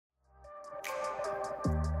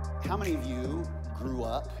How many of you grew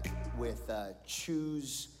up with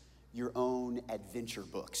choose your own adventure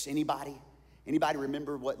books? Anybody? Anybody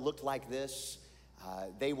remember what looked like this?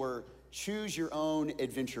 They were choose your own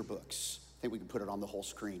adventure books. I think we can put it on the whole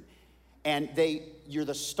screen. And you're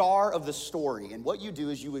the star of the story. And what you do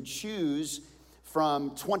is you would choose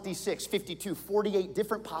from 26, 52, 48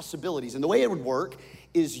 different possibilities. And the way it would work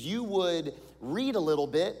is you would read a little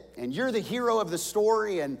bit, and you're the hero of the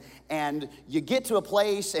story, and you get to a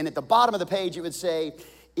place, and at the bottom of the page it would say,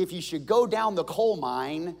 if you should go down the coal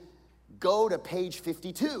mine, go to page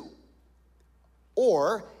 52.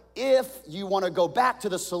 Or if you want to go back to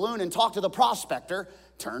the saloon and talk to the prospector,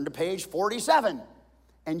 turn to page 47.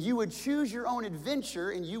 And you would choose your own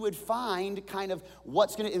adventure, and you would find kind of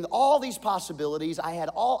what's going to, in all these possibilities. I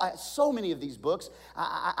had so many of these books.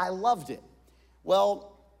 I loved it. Well,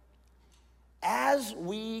 as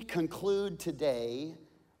we conclude today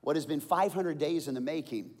what has been 500 days in the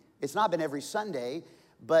making, it's not been every Sunday,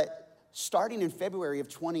 but starting in February of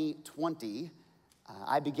 2020,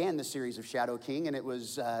 I began the series of Shadow King, and it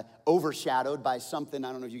was overshadowed by something,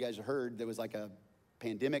 I don't know if you guys heard, there was like a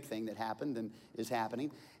pandemic thing that happened and is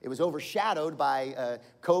happening. It was overshadowed by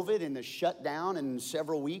COVID and the shutdown and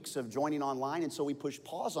several weeks of joining online, and so we pushed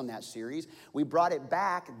pause on that series. We brought it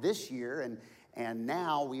back this year, and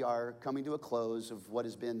now we are coming to a close of what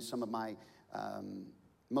has been some of my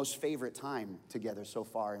most favorite time together so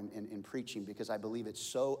far in preaching, because I believe it's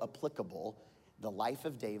so applicable. The life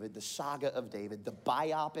of David, the saga of David, the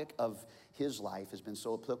biopic of his life has been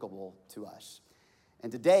so applicable to us.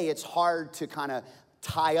 And today it's hard to kind of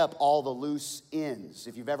tie up all the loose ends.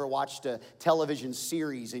 If you've ever watched a television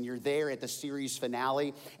series and you're there at the series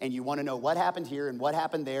finale and you want to know what happened here and what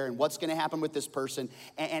happened there and what's going to happen with this person,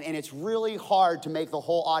 and it's really hard to make the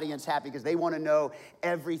whole audience happy because they want to know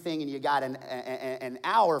everything, and you got an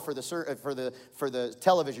hour for the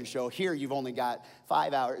television show. Here you've only got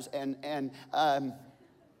 5 hours, and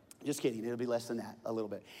just kidding, it'll be less than that, a little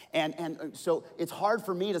bit. And so it's hard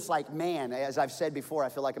for me to, like, man, as I've said before, I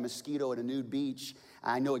feel like a mosquito at a nude beach.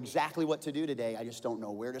 I know exactly what to do today. I just don't know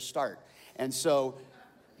where to start. And so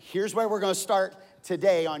here's where we're going to start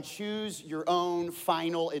today on Choose Your Own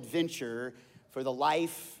Final Adventure for the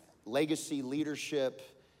life, legacy, leadership,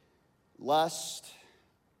 lust,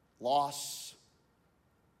 loss,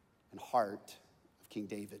 and heart of King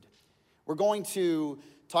David. We're going to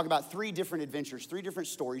talk about 3 different adventures, 3 different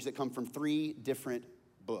stories that come from 3 different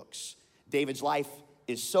books. David's life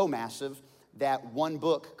is so massive that 1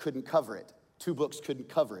 book couldn't cover it. 2 books couldn't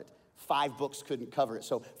cover it. 5 books couldn't cover it.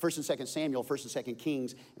 So 1st and 2nd Samuel, 1st and 2nd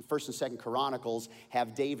Kings, and 1st and 2nd Chronicles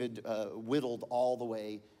have David whittled all the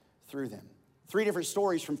way through them. 3 different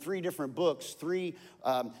stories from 3 different books, 3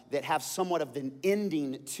 that have somewhat of an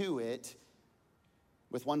ending to it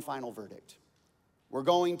with one final verdict. We're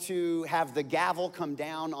going to have the gavel come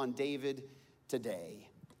down on David today.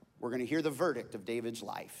 We're going to hear the verdict of David's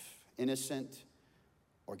life, innocent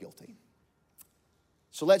or guilty.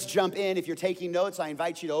 So let's jump in. If you're taking notes, I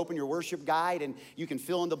invite you to open your worship guide, and you can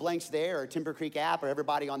fill in the blanks there, or Timber Creek app, or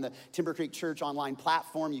everybody on the Timber Creek Church online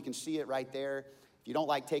platform. You can see it right there. If you don't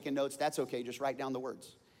like taking notes, that's okay. Just write down the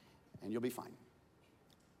words, and you'll be fine.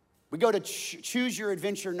 We go to Choose Your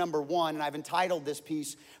Adventure number 1, and I've entitled this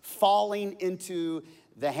piece, Falling into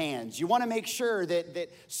the Hands. You want to make sure that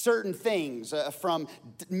certain things, from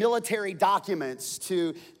military documents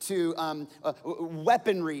to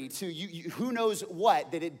weaponry to who knows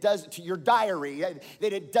what, that it does, to your diary,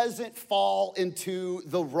 that it doesn't fall into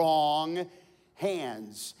the wrong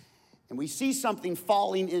hands. And we see something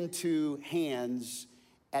falling into hands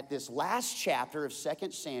at this last chapter of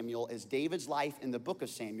 2 Samuel, as David's life in the book of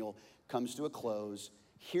Samuel comes to a close.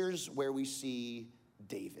 Here's where we see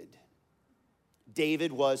David.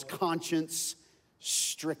 David was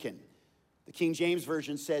conscience-stricken. The King James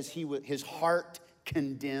Version says his heart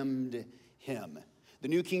condemned him. The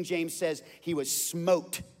New King James says he was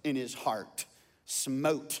smote in his heart.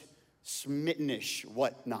 Smote, smittenish,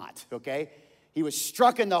 whatnot, okay? He was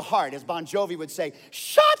struck in the heart, as Bon Jovi would say,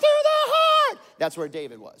 shot through the heart. That's where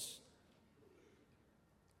David was.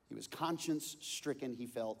 He was conscience-stricken. He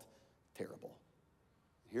felt terrible.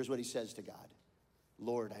 Here's what he says to God.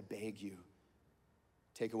 Lord, I beg you,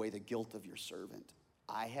 take away the guilt of your servant.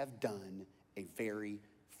 I have done a very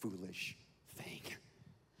foolish thing.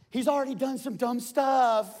 He's already done some dumb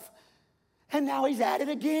stuff, and now he's at it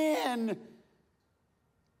again.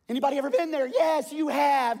 Anybody ever been there? Yes, you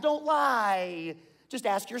have. Don't lie. Just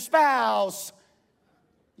ask your spouse.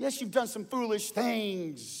 Yes, you've done some foolish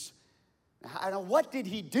things. I don't know, what did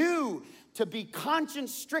he do to be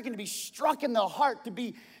conscience-stricken, to be struck in the heart, to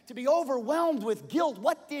be to be overwhelmed with guilt.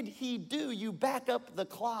 What did he do? You back up the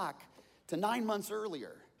clock to 9 months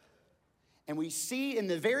earlier. And we see in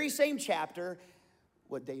the very same chapter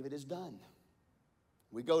what David has done.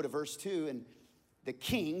 We go to verse 2, and the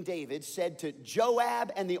king, David, said to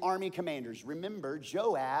Joab and the army commanders. Remember,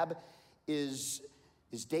 Joab is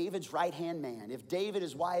David's right-hand man. If David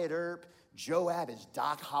is Wyatt Earp, Joab is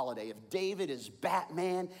Doc Holliday. If David is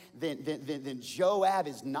Batman, then Joab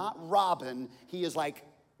is not Robin. He is like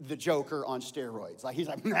the Joker on steroids. Like he's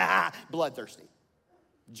like, nah, bloodthirsty.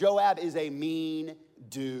 Joab is a mean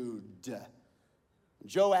dude.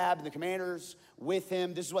 Joab and the commanders with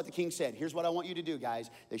him, this is what the king said. Here's what I want you to do, guys.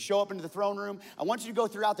 They show up into the throne room. I want you to go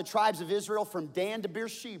throughout the tribes of Israel from Dan to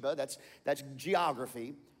Beersheba. That's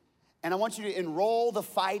geography. And I want you to enroll the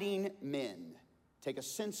fighting men. Take a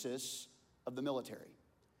census of the military,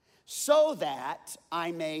 so that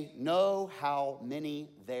I may know how many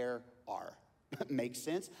there are. Makes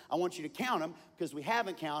sense? I want you to count them, because we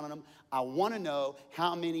haven't counted them. I want to know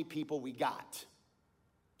how many people we got.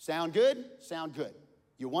 Sound good? Sound good.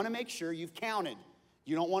 You want to make sure you've counted.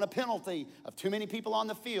 You don't want a penalty of too many people on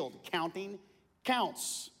the field. Counting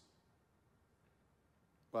counts.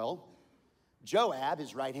 Well, Joab,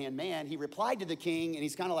 his right-hand man, he replied to the king, and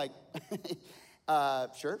he's kind of like,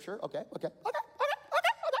 sure, okay.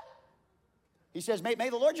 He says, may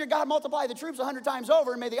the Lord your God multiply the troops 100 times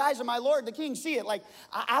over, and may the eyes of my Lord, the king, see it. Like,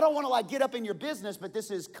 I don't want to like get up in your business, but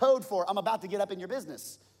this is code for I'm about to get up in your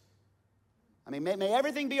business. I mean, may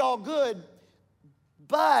everything be all good,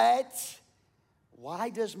 but why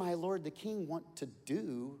does my Lord the king want to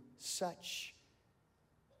do such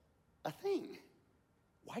a thing?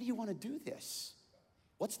 Why do you want to do this?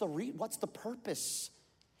 What's the purpose?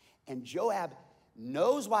 And Joab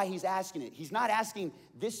knows why he's asking it. He's not asking,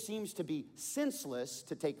 this seems to be senseless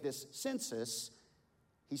to take this census.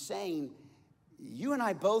 He's saying, you and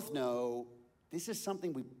I both know this is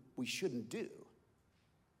something we shouldn't do.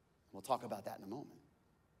 We'll talk about that in a moment.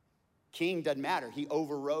 King doesn't matter. He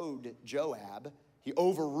overrode Joab. He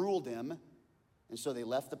overruled him. And so they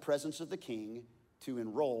left the presence of the king to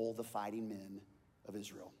enroll the fighting men of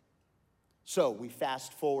Israel. So we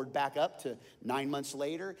fast forward back up to 9 months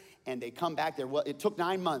later, and they come back. It took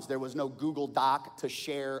 9 months. There was no Google Doc to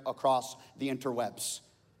share across the interwebs.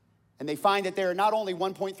 And they find that there are not only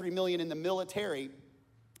 1.3 million in the military,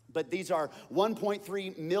 but these are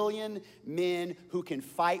 1.3 million men who can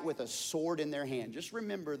fight with a sword in their hand. Just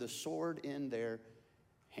remember the sword in their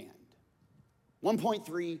hand.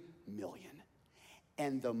 1.3 million.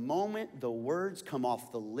 And the moment the words come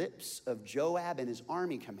off the lips of Joab and his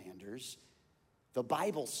army commanders, the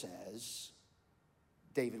Bible says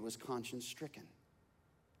David was conscience stricken.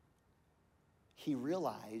 He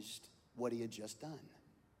realized what he had just done.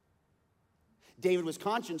 David was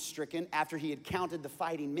conscience stricken after he had counted the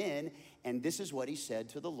fighting men, and this is what he said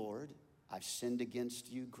to the Lord: I've sinned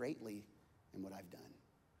against you greatly in what I've done.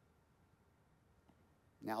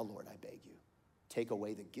 Now, Lord, I beg you, take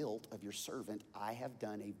away the guilt of your servant. I have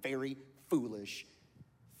done a very foolish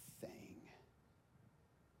thing.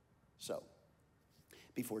 So,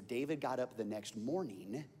 before David got up the next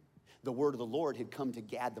morning, the word of the Lord had come to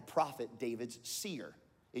Gad the prophet, David's seer.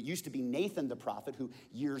 It used to be Nathan the prophet, who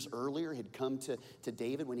years earlier had come to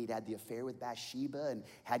David when he'd had the affair with Bathsheba and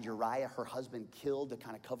had Uriah, her husband, killed to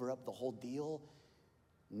kind of cover up the whole deal.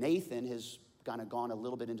 Nathan has kind of gone a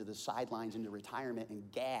little bit into the sidelines, into retirement, and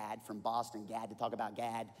Gad from Boston, Gad, to talk about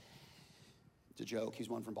Gad, it's a joke. He's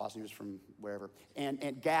one from Boston, he was from wherever.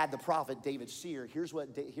 And Gad the prophet, David's seer, here's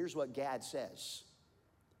what Gad says.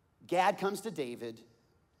 Gad comes to David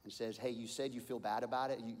and says, hey, you said you feel bad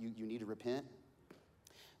about it, you need to repent.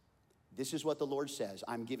 This is what the Lord says.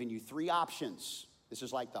 I'm giving you 3 options. This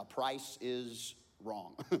is like the price is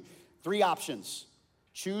wrong. 3 options.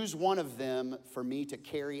 Choose one of them for me to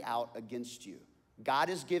carry out against you. God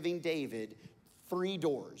is giving David 3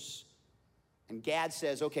 doors. And Gad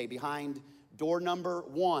says, okay, behind door number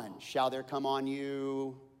 1, shall there come on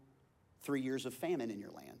you 3 years of famine in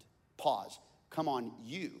your land? Pause. Come on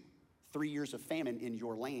you, 3 years of famine in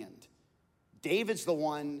your land. David's the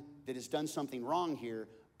one that has done something wrong here,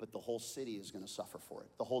 but the whole city is going to suffer for it.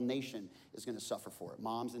 The whole nation is going to suffer for it.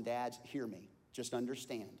 Moms and dads, hear me. Just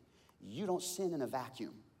understand. You don't sin in a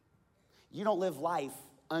vacuum. You don't live life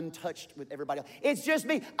untouched with everybody else. It's just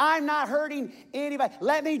me. I'm not hurting anybody.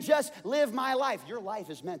 Let me just live my life. Your life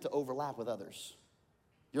is meant to overlap with others.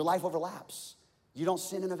 Your life overlaps. You don't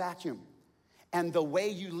sin in a vacuum. And the way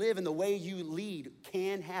you live and the way you lead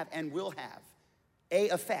can have and will have an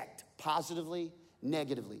effect, positively,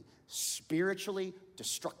 negatively, spiritually,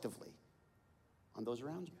 destructively, on those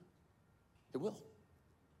around you. It will.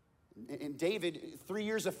 And David, 3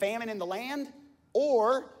 years of famine in the land?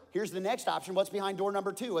 Or, here's the next option. What's behind door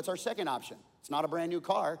number 2? What's our second option? It's not a brand new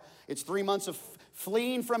car. It's 3 months of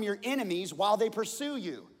fleeing from your enemies while they pursue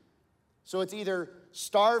you. So it's either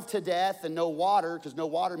starve to death and no water, because no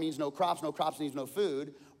water means no crops means no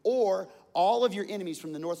food, or all of your enemies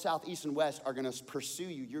from the north, south, east, and west are going to pursue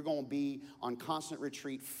you. You're going to be on constant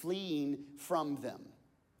retreat, fleeing from them.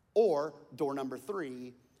 Or, door number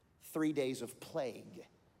 3, 3 days of plague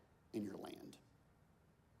in your land.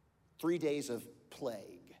 3 days of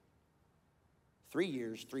plague. 3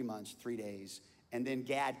 years, 3 months, 3 days. And then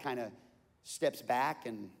Gad kind of steps back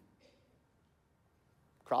and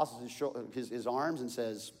crosses his arms and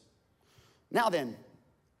says, now then,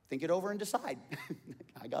 think it over and decide.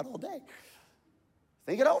 I got all day.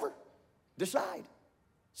 Think it over. Decide.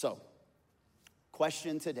 So,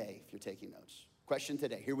 question today, if you're taking notes. Question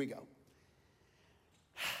today. Here we go.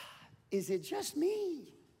 Is it just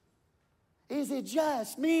me? Is it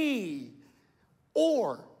just me?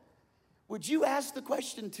 Or would you ask the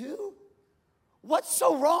question too? What's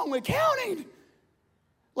so wrong with counting?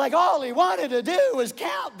 Like all he wanted to do was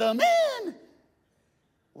count the men.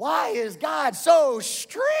 Why is God so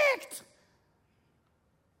strict?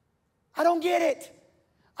 I don't get it.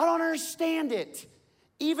 I don't understand it.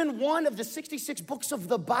 Even one of the 66 books of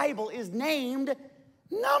the Bible is named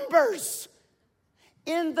Numbers.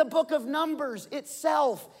 In the book of Numbers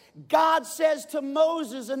itself, God says to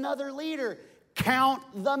Moses, another leader, count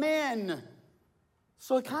the men.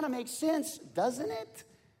 So it kind of makes sense, doesn't it?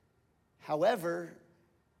 However,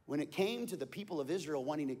 when it came to the people of Israel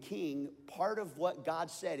wanting a king, part of what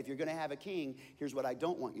God said, if you're going to have a king, here's what I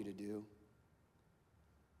don't want you to do.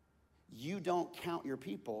 You don't count your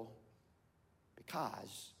people,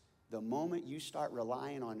 because the moment you start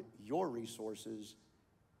relying on your resources,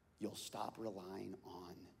 you'll stop relying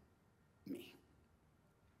on me.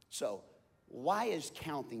 So, why is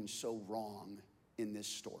counting so wrong in this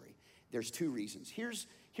story? There's 2 reasons.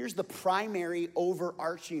 Here's the primary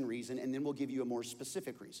overarching reason, and then we'll give you a more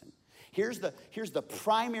specific reason. Here's the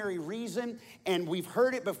primary reason, and we've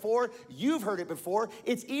heard it before. You've heard it before.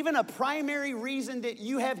 It's even a primary reason that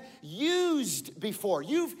you have used before.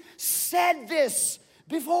 You've said this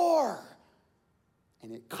before.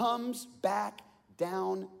 And it comes back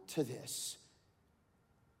down to this.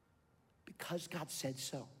 Because God said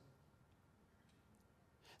so.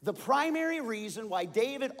 The primary reason why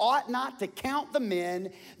David ought not to count the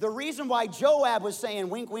men, the reason why Joab was saying,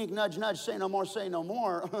 wink, wink, nudge, nudge, say no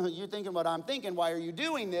more, you thinking what I'm thinking, why are you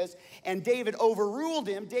doing this? And David overruled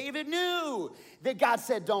him. David knew that God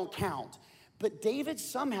said don't count. But David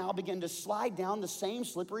somehow began to slide down the same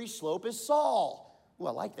slippery slope as Saul.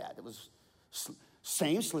 Well, I like that. It was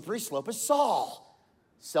same slippery slope as Saul,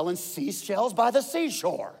 selling seashells by the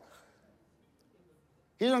seashore.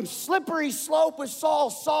 He's on a slippery slope with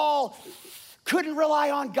Saul. Saul couldn't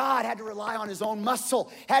rely on God, had to rely on his own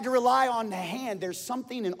muscle, had to rely on the hand. There's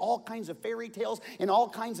something in all kinds of fairy tales, in all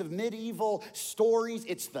kinds of medieval stories.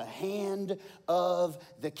 It's the hand of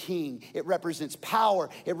the king. It represents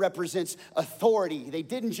power. It represents authority. They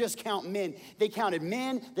didn't just count men. They counted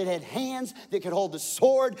men that had hands that could hold the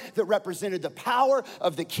sword, that represented the power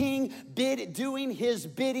of the king, doing his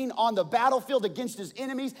bidding on the battlefield against his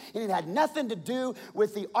enemies. And it had nothing to do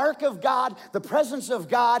with the ark of God, the presence of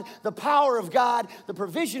God, the power of God, the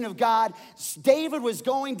provision of God. David was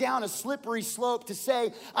going down a slippery slope to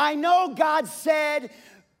say, I know God said,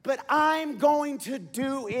 but I'm going to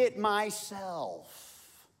do it myself.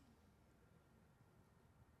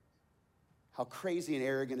 How crazy and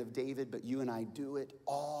arrogant of David, but you and I do it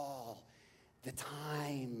all the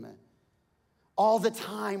time. All the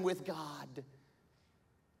time with God.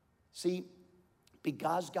 See,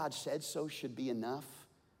 because God said so should be enough.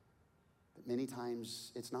 But many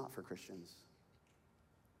times it's not for Christians.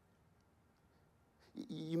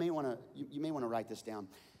 You may want to write this down.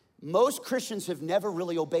 Most Christians have never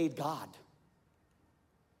really obeyed God.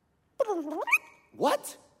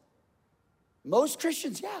 What? Most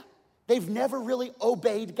Christians, yeah. They've never really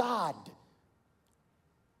obeyed God.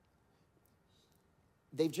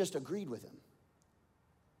 They've just agreed with him.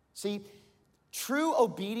 See, true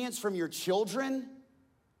obedience from your children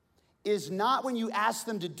is not when you ask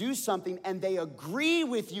them to do something and they agree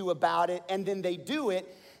with you about it and then they do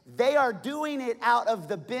it. They are doing it out of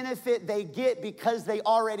the benefit they get because they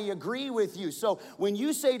already agree with you. So when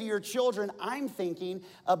you say to your children, I'm thinking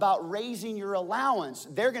about raising your allowance,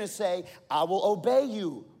 they're going to say, I will obey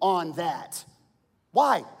you on that.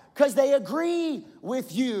 Why? Because they agree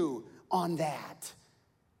with you on that.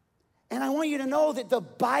 And I want you to know that the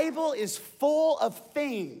Bible is full of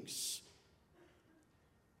things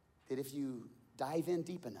that if you dive in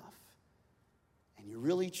deep enough, and you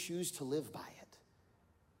really choose to live by it,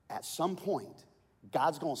 at some point,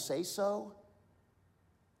 God's gonna say so,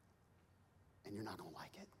 and you're not gonna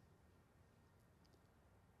like it.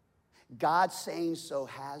 God saying so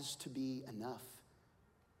has to be enough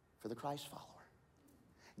for the Christ follower.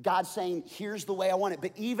 God saying, here's the way I want it.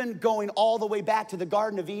 But even going all the way back to the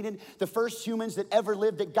Garden of Eden, the first humans that ever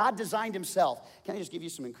lived, that God designed himself. Can I just give you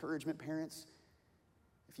some encouragement, parents?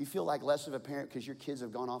 If you feel like less of a parent because your kids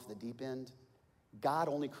have gone off the deep end, God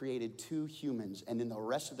only created 2 humans, and then the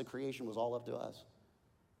rest of the creation was all up to us.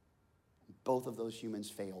 Both of those humans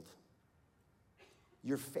failed.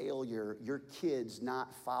 Your failure, your kids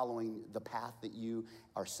not following the path that you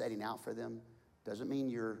are setting out for them, doesn't mean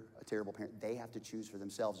you're a terrible parent. They have to choose for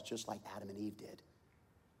themselves, just like Adam and Eve did.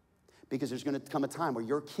 Because there's gonna come a time where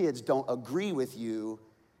your kids don't agree with you,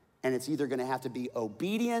 and it's either gonna have to be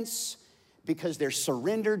obedience because they're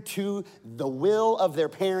surrendered to the will of their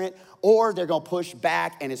parent, or they're gonna push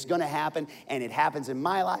back, and it's gonna happen. And it happens in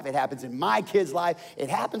my life, it happens in my kid's life, it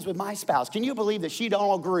happens with my spouse. Can you believe that she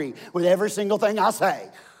don't agree with every single thing I say?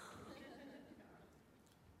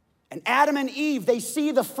 And Adam and Eve, they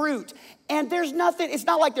see the fruit, and there's nothing, it's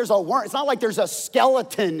not like there's a worm, it's not like there's a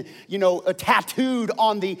skeleton, tattooed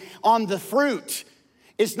on the fruit.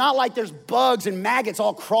 It's not like there's bugs and maggots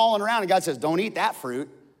all crawling around, and God says, don't eat that fruit.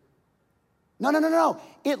 No.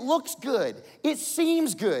 It looks good. It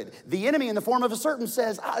seems good. The enemy in the form of a serpent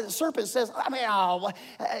says,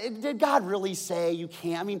 did God really say you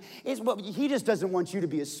can't? He just doesn't want you to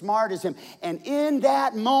be as smart as him. And in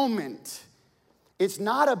that moment, it's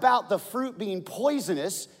not about the fruit being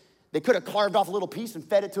poisonous. They could have carved off a little piece and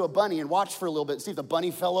fed it to a bunny and watched for a little bit and see if the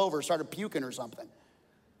bunny fell over or started puking or something.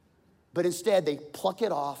 But instead, they pluck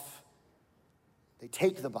it off. They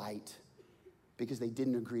take the bite because they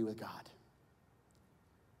didn't agree with God.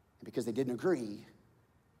 And because they didn't agree,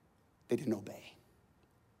 they didn't obey.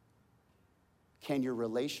 Can your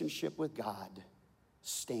relationship with God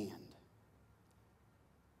stand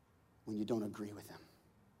when you don't agree with him?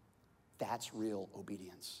 That's real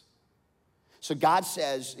obedience. So God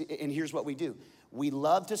says, and here's what we do. We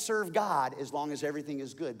love to serve God as long as everything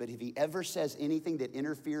is good. But if he ever says anything that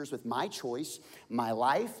interferes with my choice, my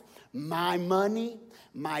life, my money,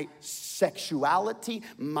 my sexuality,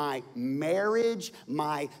 my marriage,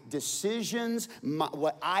 my decisions,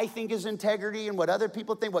 what I think is integrity and what other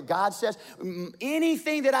people think, what God says,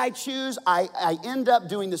 anything that I choose, I end up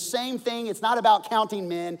doing the same thing. It's not about counting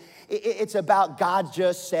men. It's about God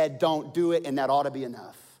just said, don't do it, and that ought to be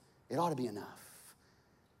enough. It ought to be enough.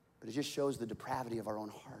 But it just shows the depravity of our own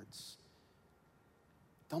hearts.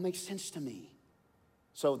 Don't make sense to me.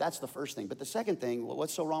 So that's the first thing. But the second thing,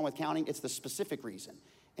 what's so wrong with counting? It's the specific reason.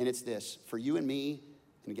 And it's this: for you and me,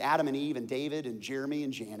 and Adam and Eve, and David, and Jeremy,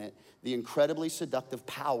 and Janet, the incredibly seductive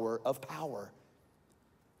power of power.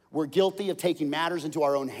 We're guilty of taking matters into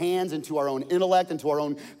our own hands, into our own intellect, into our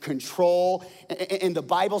own control. And the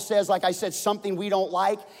Bible says, like I said, something we don't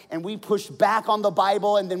like, and we push back on the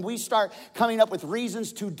Bible, and then we start coming up with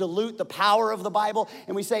reasons to dilute the power of the Bible.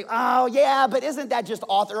 And we say, oh, yeah, but isn't that just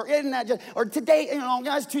author? Or isn't that just, or today,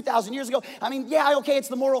 guys, 2,000 years ago. Yeah, okay, it's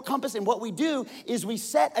the moral compass. And what we do is we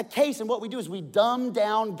set a case, and what we do is we dumb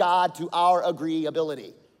down God to our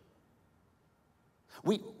agreeability.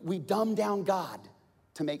 We dumb down God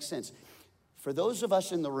to make sense. For those of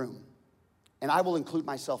us in the room, and I will include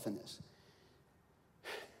myself in this,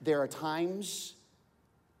 there are times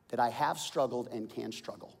that I have struggled and can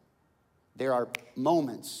struggle. There are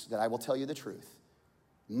moments that I will tell you the truth.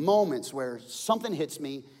 Moments where something hits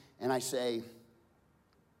me and I say,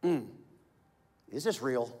 is this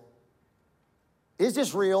real? Is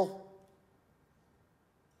this real?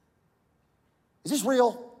 Is this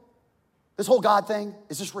real? This whole God thing,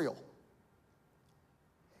 is this real?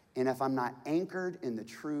 And if I'm not anchored in the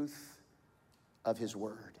truth of his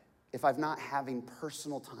word, if I'm not having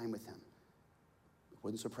personal time with him, it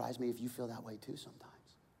wouldn't surprise me if you feel that way too sometimes.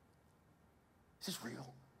 Is this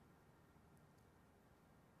real?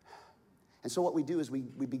 And so what we do is we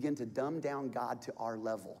begin to dumb down God to our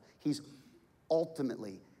level. He's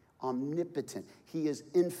ultimately omnipotent. He is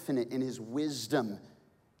infinite in his wisdom.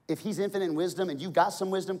 If he's infinite in wisdom and you've got some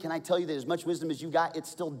wisdom, can I tell you that as much wisdom as you got,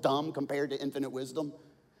 it's still dumb compared to infinite wisdom?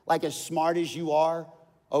 Like as smart as you are,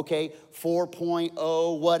 okay,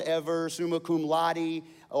 4.0, whatever, summa cum laude,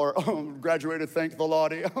 or graduated, thank the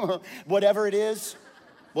Lord, whatever it is,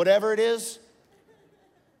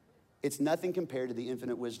 it's nothing compared to the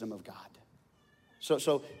infinite wisdom of God.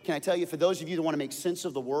 So can I tell you, for those of you that want to make sense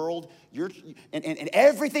of the world, and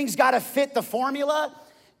everything's got to fit the formula,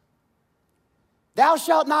 thou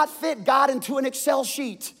shalt not fit God into an Excel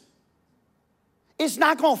sheet. It's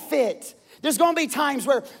not going to fit. There's going to be times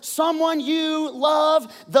where someone you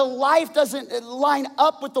love, the life doesn't line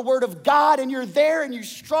up with the word of God, and you're there and you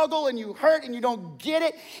struggle and you hurt and you don't get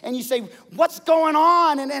it, and you say, what's going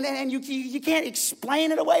on? And you can't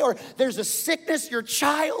explain it away. Or there's a sickness, your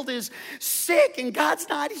child is sick and God's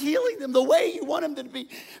not healing them the way you want them to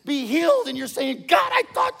be healed, and you're saying, God, I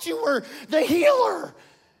thought you were the healer.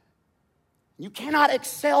 You cannot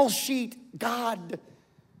Excel sheet God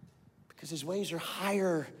because his ways are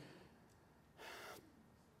higher.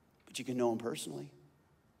 But you can know him personally.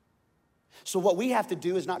 So what we have to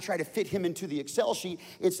do is not try to fit him into the Excel sheet.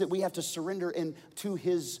 It's that we have to surrender into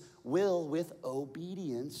his will with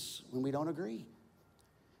obedience when we don't agree.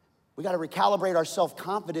 We got to recalibrate our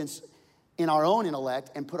self-confidence in our own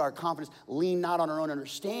intellect and put our confidence, lean not on our own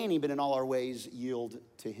understanding, but in all our ways yield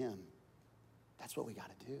to him. That's what we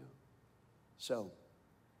got to do. So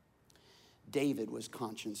David was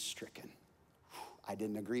conscience stricken. I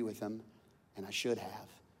didn't agree with him, and I should have.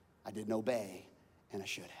 I didn't obey, and I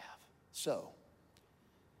should have. So,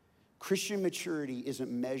 Christian maturity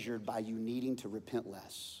isn't measured by you needing to repent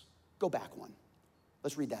less. Go back one.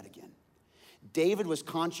 Let's read that again. David was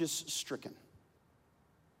conscience stricken.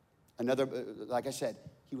 Another, like I said,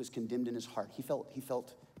 he was condemned in his heart. He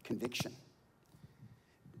felt conviction.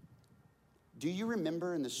 Do you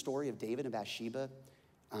remember in the story of David and Bathsheba?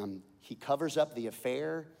 He covers up the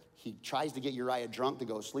affair. He tries to get Uriah drunk to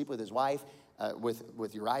go sleep with his wife.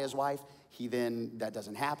 With Uriah's wife. That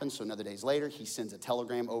doesn't happen, so another days later, he sends a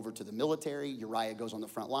telegram over to the military. Uriah goes on the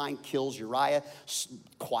front line, kills Uriah,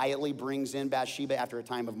 quietly brings in Bathsheba after a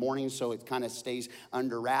time of mourning, so it kind of stays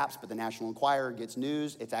under wraps, but the National Enquirer gets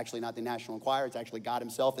news. It's actually not the National Enquirer, it's actually God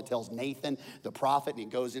himself that tells Nathan, the prophet, and he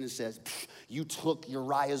goes in and says, you took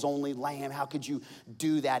Uriah's only lamb, how could you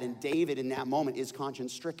do that? And David in that moment is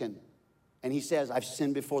conscience stricken. And he says, I've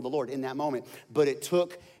sinned before the Lord in that moment. But it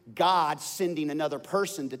took God sending another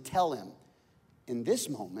person to tell him. In this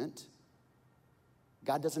moment,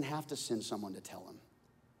 God doesn't have to send someone to tell him.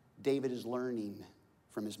 David is learning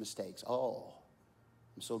from his mistakes. Oh,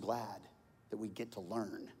 I'm so glad that we get to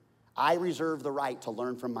learn. I reserve the right to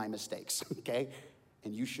learn from my mistakes, okay?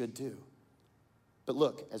 And you should too. But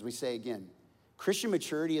look, as we say again, Christian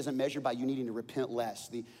maturity isn't measured by you needing to repent less.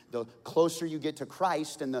 The closer you get to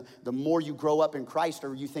Christ and the more you grow up in Christ,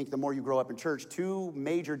 or you think the more you grow up in church, two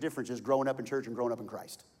major differences growing up in church and growing up in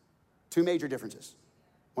Christ. Two major differences.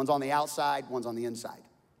 One's on the outside, one's on the inside,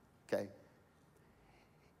 okay?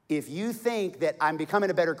 If you think that I'm becoming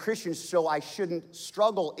a better Christian so I shouldn't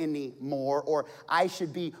struggle anymore, or I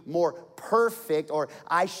should be more perfect, or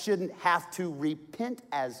I shouldn't have to repent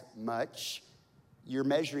as much, you're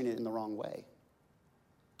measuring it in the wrong way.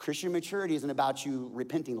 Christian maturity isn't about you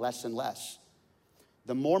repenting less and less.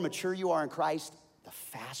 The more mature you are in Christ, the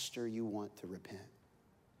faster you want to repent.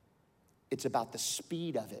 It's about the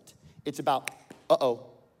speed of it. It's about,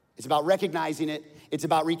 It's about recognizing it. It's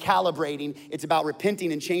about recalibrating. It's about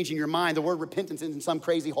repenting and changing your mind. The word repentance isn't some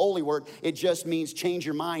crazy holy word. It just means change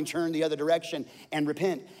your mind, turn the other direction, and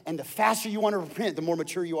repent. And the faster you want to repent, the more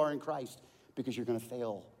mature you are in Christ, because you're going to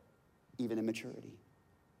fail even in maturity.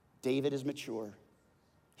 David is mature.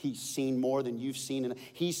 He's seen more than you've seen.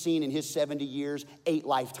 He's seen in his 70 years 8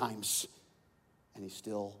 lifetimes, and he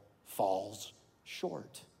still falls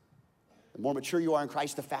short. The more mature you are in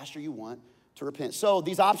Christ, the faster you want to repent. So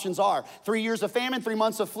these options are 3 years of famine, 3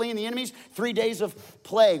 months of fleeing the enemies, 3 days of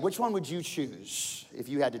plague. Which one would you choose if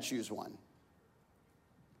you had to choose one?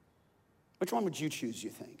 Which one would you choose, you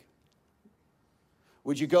think?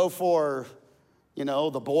 Would you go for,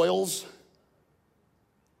 the boils?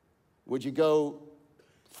 Would you go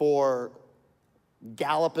for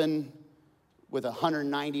galloping with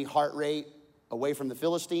 190 heart rate away from the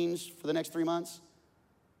Philistines for the next 3 months?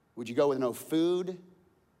 Would you go with no food?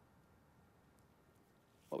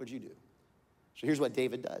 What would you do? So here's what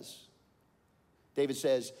David does. David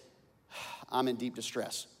says, I'm in deep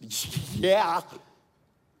distress. Yeah.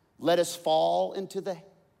 Let us fall into the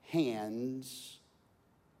hands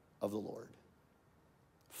of the Lord.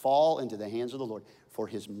 Fall into the hands of the Lord, for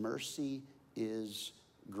his mercy is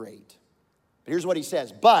great. But here's what he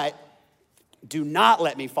says, but do not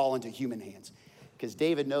let me fall into human hands. Because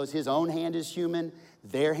David knows his own hand is human,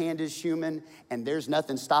 their hand is human, and there's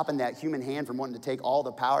nothing stopping that human hand from wanting to take all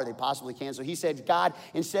the power they possibly can. So he said, God,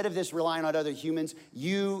 instead of this relying on other humans,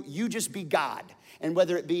 you just be God. And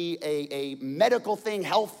whether it be a medical thing,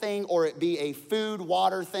 health thing, or it be a food,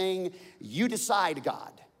 water thing, you decide,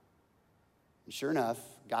 God. And sure enough,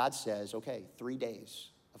 God says, okay, 3 days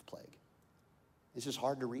of plague. This is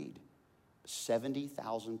hard to read.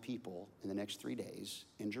 70,000 people in the next 3 days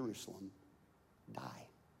in Jerusalem die.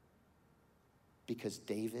 Because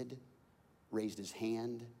David raised his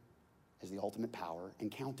hand as the ultimate power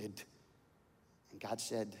and counted. And God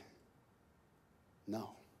said,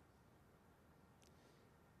 no.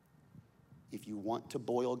 If you want to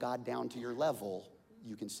boil God down to your level,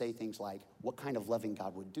 you can say things like, what kind of loving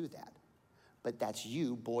God would do that? But that's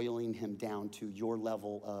you boiling him down to your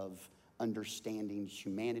level of understanding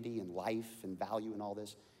humanity and life and value and all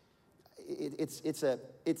this. It's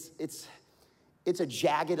a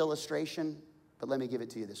jagged illustration, but let me give it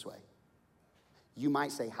to you this way. You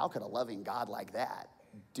might say, how could a loving God like that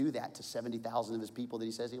do that to 70,000 of his people that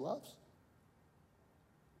he says he loves?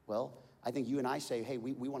 Well, I think you and I say, hey,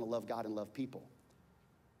 we want to love God and love people.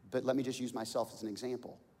 But let me just use myself as an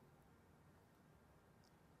example.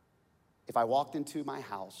 If I walked into my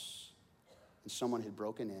house and someone had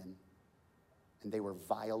broken in and they were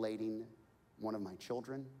violating one of my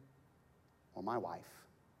children or my wife,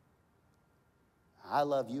 I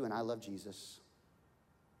love you and I love Jesus,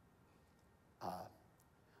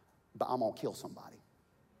 but I'm going to kill somebody.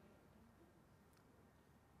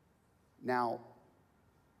 Now,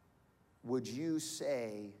 would you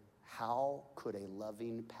say, how could a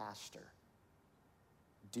loving pastor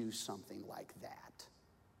do something like that?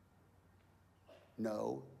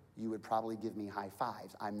 No, you would probably give me high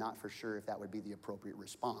fives. I'm not for sure if that would be the appropriate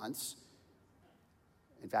response.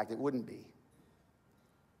 In fact, it wouldn't be.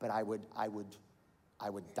 But I would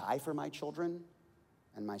die for my children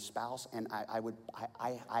and my spouse, and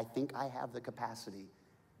I think I have the capacity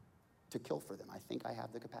to kill for them. I think I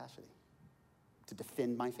have the capacity to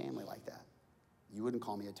defend my family like that. You wouldn't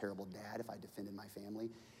call me a terrible dad if I defended my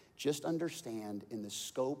family. Just understand, in the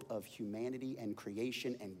scope of humanity and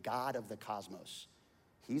creation and God of the cosmos,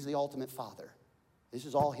 he's the ultimate father. This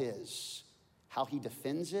is all his. How he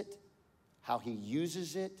defends it, how he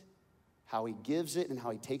uses it, how he gives it, and how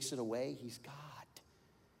he takes it away, he's God.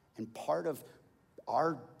 And part of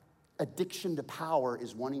our addiction to power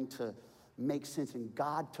is wanting to make sense in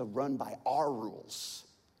God to run by our rules.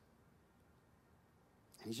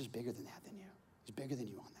 And he's just bigger than that than you. He's bigger than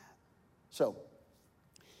you on that. So,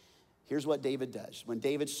 here's what David does. When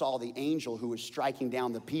David saw the angel who was striking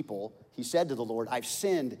down the people, he said to the Lord, I've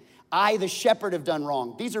sinned. I, the shepherd, have done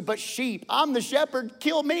wrong. These are but sheep. I'm the shepherd.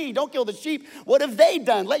 Kill me. Don't kill the sheep. What have they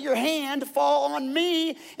done? Let your hand fall on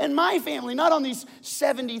me and my family, not on these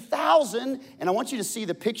 70,000. And I want you to see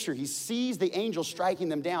the picture. He sees the angel striking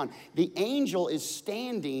them down. The angel is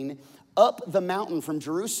standing up the mountain from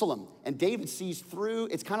Jerusalem, and David sees through.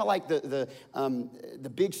 It's kind of like the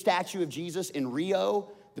big statue of Jesus in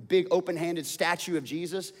Rio, the big open-handed statue of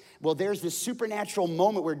Jesus. Well, there's this supernatural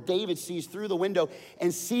moment where David sees through the window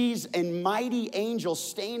and sees a mighty angel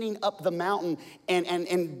standing up the mountain,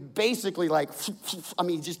 and basically like, I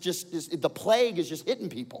mean, just the plague is just hitting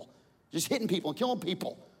people and killing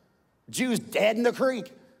people. Jews dead in the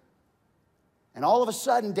creek. And all of a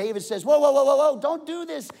sudden, David says, whoa, don't do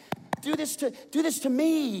this. Do this to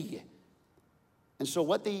me. And so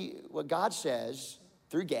what God says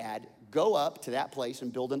through Gad, go up to that place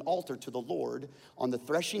and build an altar to the Lord on the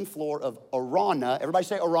threshing floor of Araunah. Everybody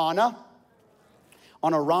say Araunah.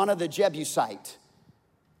 On Araunah the Jebusite.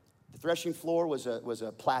 The threshing floor was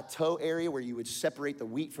a plateau area where you would separate the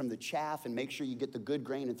wheat from the chaff and make sure you get the good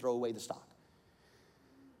grain and throw away the stock.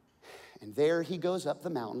 And there he goes up the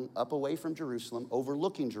mountain, up away from Jerusalem,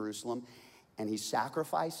 overlooking Jerusalem, and he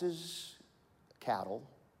sacrifices cattle.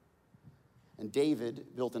 And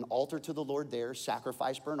David built an altar to the Lord there,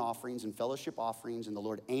 sacrificed burnt offerings and fellowship offerings, and the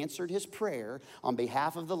Lord answered his prayer on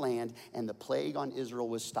behalf of the land, and the plague on Israel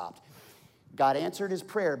was stopped. God answered his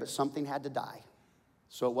prayer, but something had to die.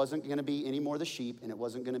 So it wasn't going to be any more the sheep, and it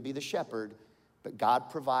wasn't going to be the shepherd, but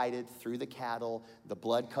God provided through the cattle. The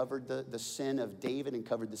blood covered the sin of David and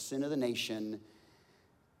covered the sin of the nation,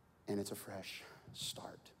 and it's a fresh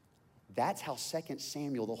start. That's how 2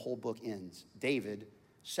 Samuel, the whole book, ends. David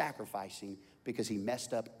sacrificing because he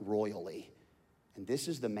messed up royally. And this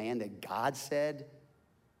is the man that God said,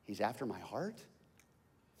 he's after my heart?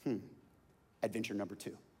 Adventure number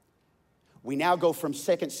 2. We now go from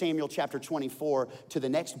 2 Samuel chapter 24 to the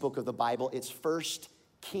next book of the Bible. It's 1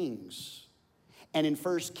 Kings. And in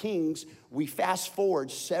 1 Kings, we fast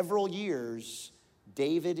forward several years.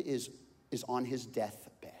 David is on his deathbed.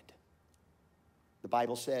 The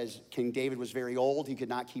Bible says King David was very old. He could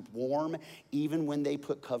not keep warm even when they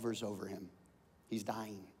put covers over him. He's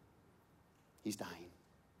dying. He's dying.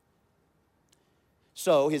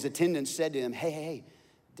 So his attendants said to him, hey,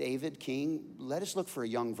 David, king, let us look for a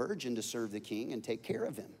young virgin to serve the king and take care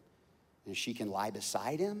of him. And she can lie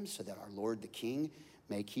beside him so that our Lord the king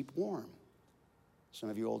may keep warm. Some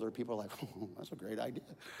of you older people are like, oh, that's a great idea.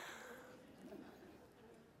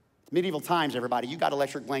 Medieval times, everybody. You got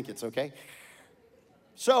electric blankets, okay?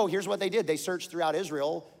 So here's what they did. They searched throughout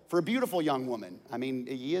Israel for a beautiful young woman. I mean,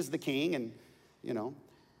 he is the king, and,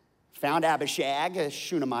 found Abishag, a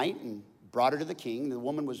Shunammite, and brought her to the king. The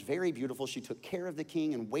woman was very beautiful. She took care of the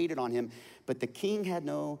king and waited on him, but the king had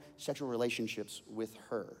no sexual relationships with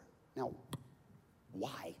her. Now,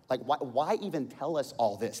 why? Why even tell us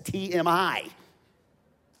all this? TMI.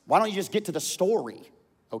 Why don't you just get to the story?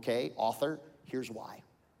 Okay, author, here's why.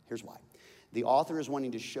 Here's why. The author is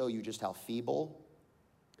wanting to show you just how feeble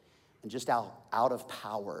and just how out of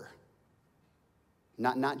power,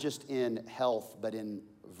 not just in health, but in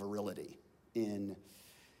virility, in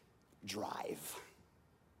drive,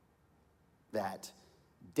 that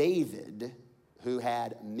David, who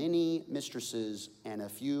had many mistresses and a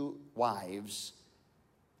few wives,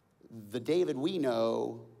 the David we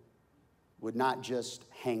know would not just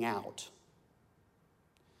hang out.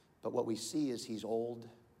 But what we see is he's old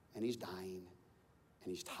and he's dying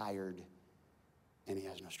and he's tired and he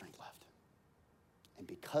has no strength left. And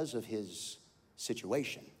because of his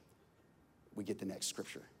situation, we get the next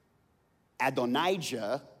scripture.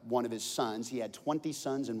 Adonijah, one of his sons, he had 20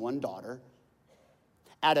 sons and one daughter.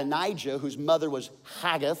 Adonijah, whose mother was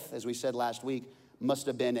Haggith, as we said last week, must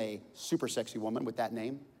have been a super sexy woman with that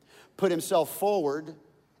name, put himself forward.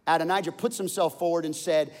 Adonijah puts himself forward and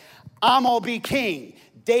said, I'm gonna be king.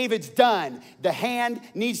 David's done. The hand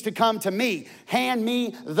needs to come to me. Hand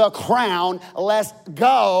me the crown. Let's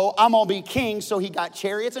go. I'm gonna be king. So he got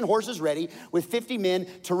chariots and horses ready with 50 men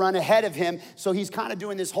to run ahead of him. So he's kind of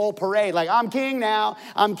doing this whole parade like, I'm king now.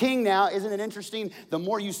 I'm king now. Isn't it interesting? The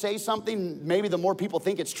more you say something, maybe the more people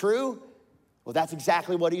think it's true. Well, that's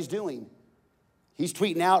exactly what he's doing. He's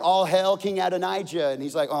tweeting out, all hail King Adonijah. And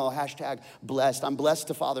he's like, oh, hashtag blessed. I'm blessed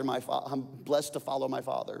to follow my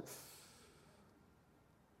father.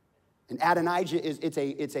 And Adonijah,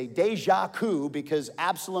 it's a deja vu because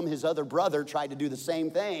Absalom, his other brother, tried to do the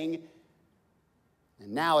same thing.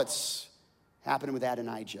 And now it's happening with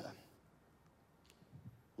Adonijah.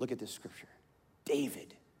 Look at this scripture.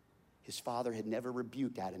 David, his father, had never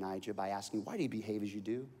rebuked Adonijah by asking, why do you behave as you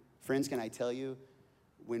do? Friends, can I tell you,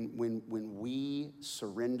 when we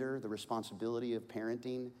surrender the responsibility of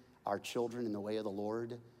parenting our children in the way of the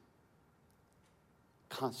Lord,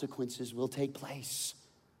 consequences will take place.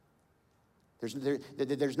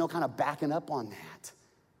 There's no kind of backing up on that.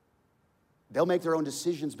 They'll make their own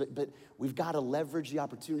decisions, but we've got to leverage the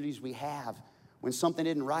opportunities we have when something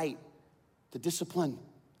isn't right to discipline,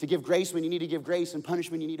 to give grace when you need to give grace and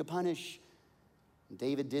punish when you need to punish. And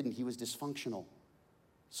David didn't. He was dysfunctional.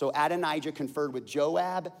 So Adonijah conferred with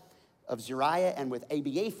Joab of Zeruiah and with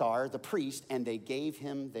Abiathar, the priest, and they gave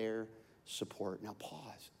him their support. Now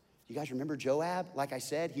pause. You guys remember Joab? Like I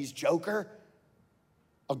said, he's Joker.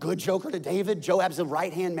 A good Joker to David. Joab's a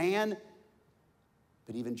right-hand man.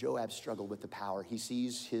 But even Joab struggled with the power. He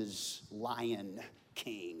sees his lion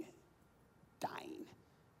king dying.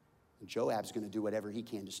 And Joab's going to do whatever he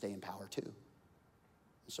can to stay in power too.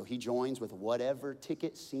 So he joins with whatever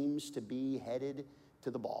ticket seems to be headed to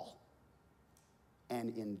the ball.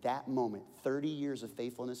 And in that moment, 30 years of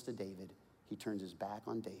faithfulness to David, he turns his back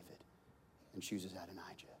on David and chooses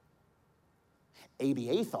Adonijah.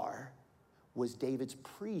 Abiathar was David's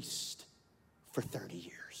priest for 30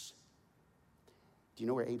 years. Do you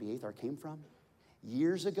know where Abiathar came from?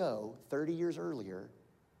 Years ago, 30 years earlier,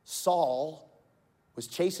 Saul was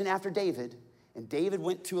chasing after David, and David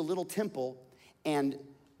went to a little temple, and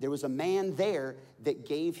there was a man there that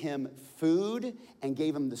gave him food and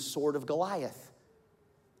gave him the sword of Goliath.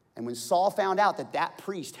 And when Saul found out that that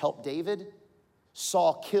priest helped David,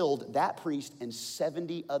 Saul killed that priest and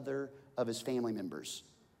 70 other of his family members.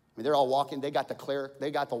 I mean, they're all walking. They got the cleric,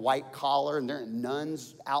 they got the white collar, and they're in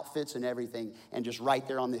nuns' outfits and everything. And just right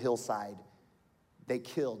there on the hillside, they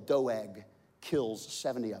killed. Doeg kills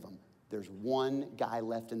 70 of them. There's one guy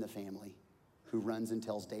left in the family who runs and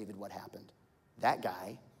tells David what happened. That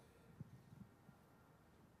guy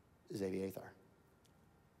is Abiathar.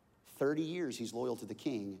 30 years he's loyal to the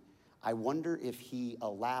king. I wonder if he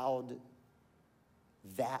allowed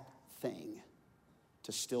that thing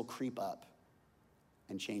to still creep up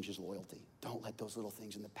and change his loyalty. Don't let those little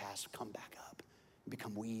things in the past come back up and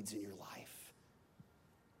become weeds in your life.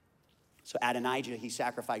 So Adonijah, he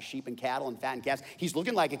sacrificed sheep and cattle and fattened calves. He's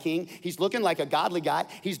looking like a king. He's looking like a godly guy.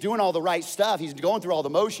 He's doing all the right stuff. He's going through all the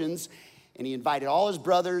motions. And he invited all his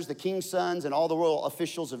brothers, the king's sons, and all the royal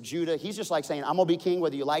officials of Judah. He's just like saying, I'm going to be king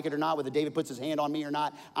whether you like it or not, whether David puts his hand on me or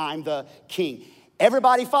not. I'm the king.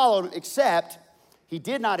 Everybody followed him except he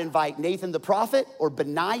did not invite Nathan the prophet or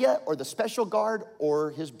Benaiah or the special guard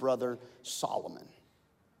or his brother Solomon.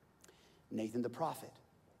 Nathan the prophet,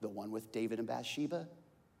 the one with David and Bathsheba,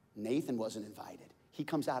 Nathan wasn't invited. he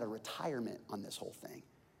comes out of retirement on this whole thing.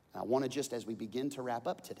 And I want to just, as we begin to wrap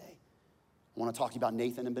up today, I want to talk to you about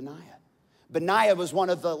Nathan and Benaiah. Benaiah was one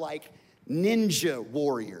of the ninja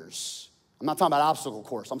warriors. I'm not talking about obstacle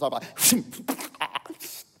course. I'm talking about,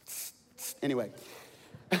 anyway.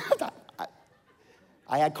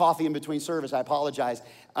 I had coffee in between service. I apologize.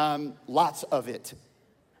 Lots of it.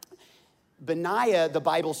 Benaiah, the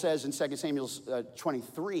Bible says in 2 Samuel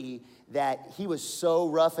 23, that he was so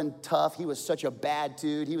rough and tough. He was such a bad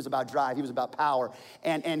dude. He was about drive. He was about power.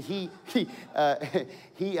 And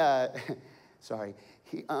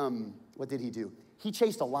what did he do? He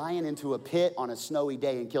chased a lion into a pit on a snowy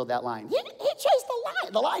day and killed that lion. He chased the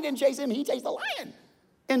lion. The lion didn't chase him. He chased the lion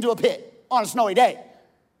into a pit on a snowy day.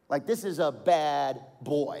 This is a bad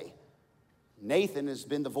boy. Nathan has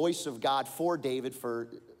been the voice of God for David for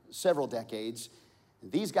several decades.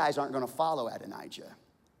 These guys aren't going to follow Adonijah.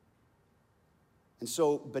 And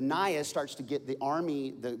so Benaiah starts to get the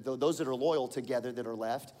army, those that are loyal together that are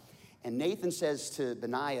left. And Nathan says to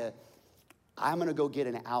Benaiah, I'm going to go get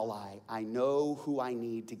an ally. I know who I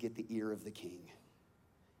need to get the ear of the king.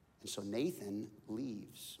 And so Nathan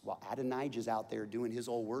leaves while Adonijah's out there doing his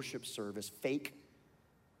old worship service, fake,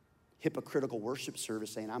 hypocritical worship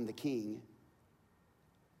service, saying, I'm the king.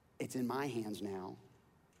 It's in my hands now.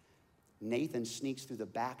 Nathan sneaks through the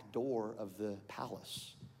back door of the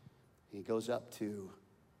palace. He goes up to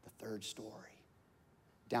the third story,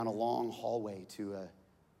 down a long hallway to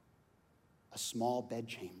a small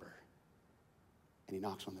bedchamber, and he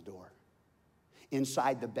knocks on the door.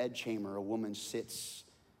 Inside the bedchamber, a woman sits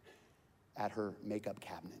at her makeup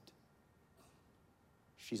cabinet.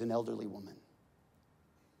 She's an elderly woman.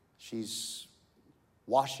 She's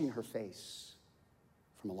washing her face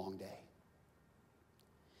from a long day.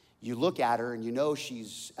 You look at her and you know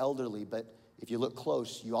she's elderly, but if you look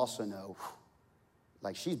close, you also know,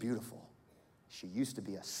 she's beautiful. She used to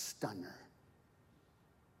be a stunner.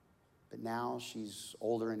 But now she's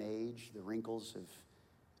older in age. The wrinkles have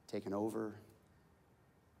taken over.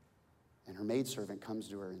 And her maidservant comes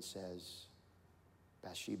to her and says,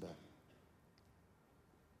 Bathsheba,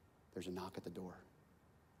 there's a knock at the door.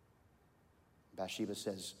 Bathsheba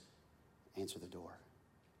says, answer the door.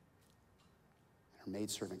 Her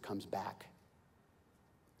maidservant comes back,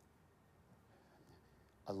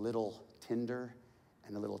 a little tender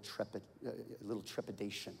and a little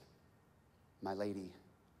trepidation. My lady,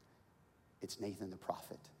 it's Nathan the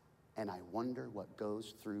prophet. And I wonder what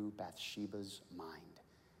goes through Bathsheba's mind.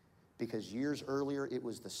 Because years earlier, it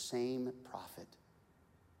was the same prophet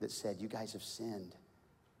that said, you guys have sinned,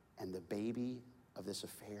 and the baby of this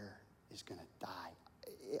affair is going to die.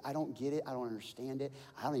 I don't get it. I don't understand it.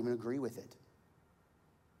 I don't even agree with it.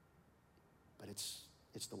 But it's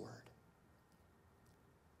the word.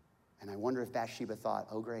 And I wonder if Bathsheba thought,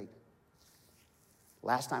 oh, great.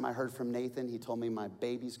 Last time I heard from Nathan, he told me my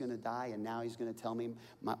baby's going to die, and now he's going to tell me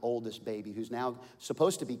my oldest baby, who's now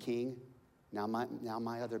supposed to be king, now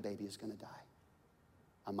my other baby is going to die.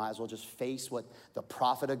 I might as well just face what the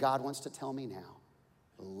prophet of God wants to tell me now.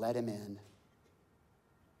 Let him in.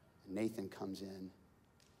 Nathan comes in, and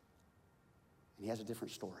he has a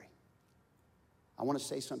different story. I want to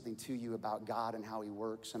say something to you about God and how he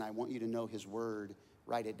works, and I want you to know his word.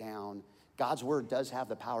 Write it down. God's word does have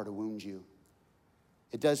the power to wound you.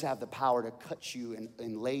 It does have the power to cut you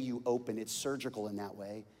and lay you open. It's surgical in that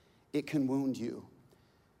way. It can wound you.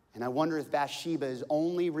 And I wonder if Bathsheba is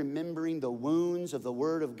only remembering the wounds of the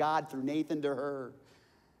word of God through Nathan to her.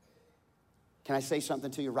 Can I say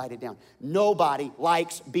something to you? Write it down. Nobody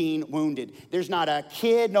likes being wounded. There's not a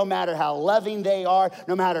kid, no matter how loving they are,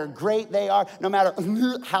 no matter great they are, no matter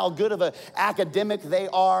how good of an academic they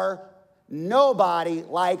are, nobody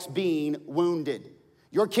likes being wounded.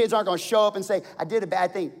 Your kids aren't going to show up and say, I did a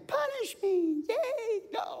bad thing. Punish me. Yay.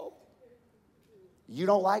 No. You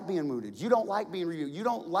don't like being wounded. You don't like being rebuked. You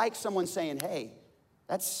don't like someone saying, hey,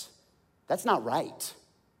 that's not right.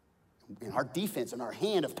 And our defense and our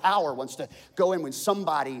hand of power wants to go in when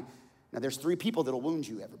somebody, now there's three people that'll wound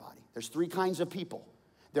you, everybody. There's three kinds of people.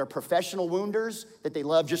 There are professional wounders that they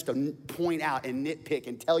love just to point out and nitpick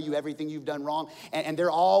and tell you everything you've done wrong. And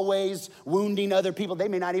they're always wounding other people. They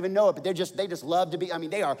may not even know it, but they just love to be,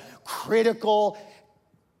 they are critical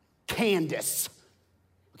Candace.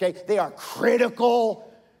 Okay, they are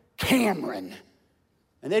critical Cameron.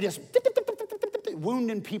 And they just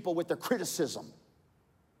wounding people with their criticism.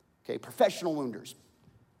 Okay, professional wounders.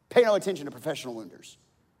 Pay no attention to professional wounders.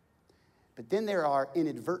 But then there are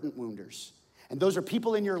inadvertent wounders. And those are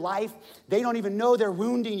people in your life, they don't even know they're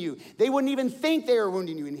wounding you. They wouldn't even think they are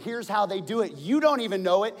wounding you. And here's how they do it. You don't even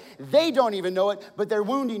know it. They don't even know it, but they're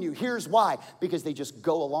wounding you. Here's why. Because they just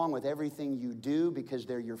go along with everything you do because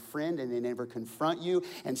they're your friend and they never confront you.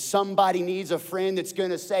 And somebody needs a friend that's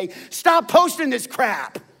going to say, stop posting this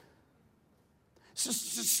crap.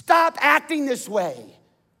 Stop acting this way.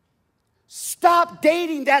 Stop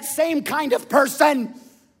dating that same kind of person.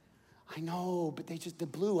 I know, but the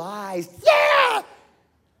blue eyes.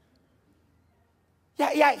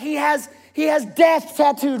 Yeah, he has death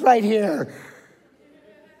tattooed right here.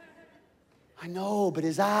 I know, but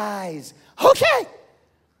his eyes. Okay.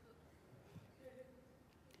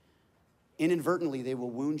 Inadvertently, they will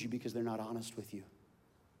wound you because they're not honest with you.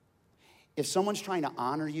 If someone's trying to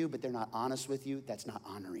honor you, but they're not honest with you, that's not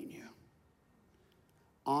honoring you.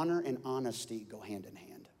 Honor and honesty go hand in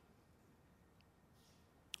hand.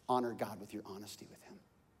 Honor God with your honesty with him.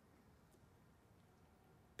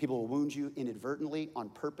 People will wound you inadvertently on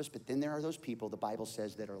purpose, but then there are those people, the Bible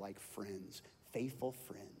says, that are like friends, faithful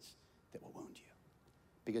friends that will wound you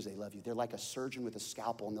because they love you. They're like a surgeon with a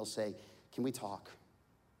scalpel, and they'll say, can we talk?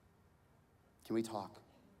 Can we talk?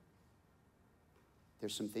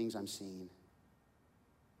 There's some things I'm seeing.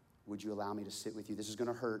 Would you allow me to sit with you? This is going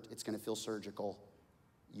to hurt. It's going to feel surgical.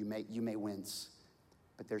 You may wince,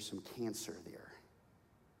 but there's some cancer there.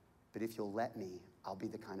 But if you'll let me, I'll be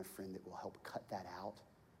the kind of friend that will help cut that out,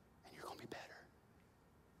 and you're going to be better.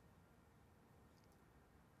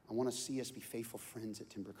 I want to see us be faithful friends at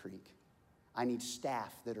Timber Creek. I need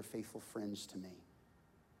staff that are faithful friends to me.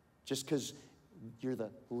 Just because you're the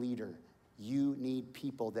leader, you need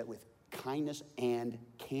people that with kindness and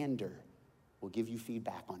candor will give you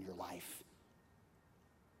feedback on your life.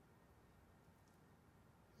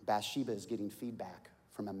 Bathsheba is getting feedback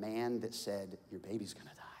from a man that said, your baby's going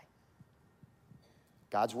to die.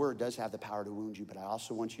 God's word does have the power to wound you, but I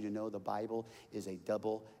also want you to know the Bible is a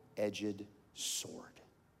double-edged sword.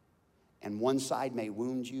 And one side may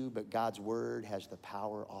wound you, but God's word has the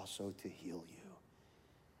power also to heal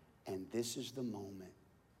you. And this is the moment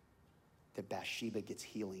that Bathsheba gets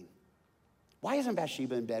healing. Why isn't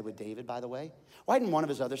Bathsheba in bed with David, by the way? Why isn't one of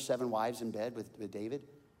his other 7 wives in bed with David?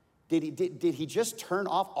 Did he just turn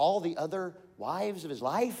off all the other wives of his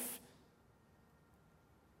life?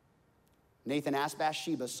 Nathan asked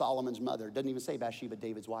Bathsheba, Solomon's mother. It doesn't even say Bathsheba,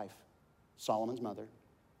 David's wife. Solomon's mother.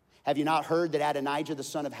 Have you not heard that Adonijah, the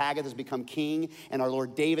son of Haggith, has become king, and our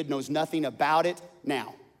Lord David knows nothing about it?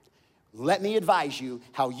 Now, let me advise you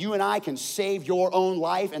how you and I can save your own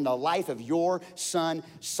life and the life of your son,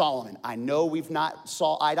 Solomon. I know we've not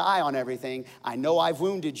saw eye to eye on everything. I know I've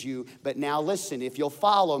wounded you, but now listen, if you'll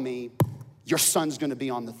follow me, your son's gonna be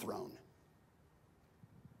on the throne.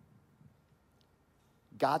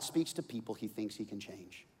 God speaks to people he thinks he can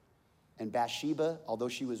change. And Bathsheba, although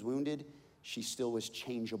she was wounded, she still was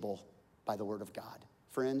changeable by the word of God.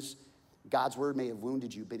 Friends, God's word may have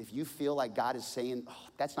wounded you, but if you feel like God is saying, oh,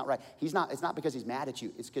 that's not right, it's not because he's mad at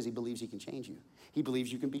you, it's because he believes he can change you. He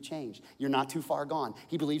believes you can be changed. You're not too far gone.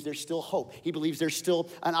 He believes there's still hope. He believes there's still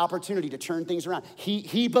an opportunity to turn things around.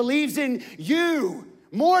 He believes in you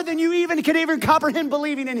more than you could even comprehend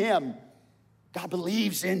believing in him. God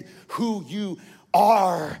believes in who you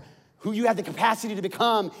are, who you have the capacity to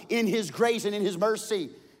become in his grace and in his mercy.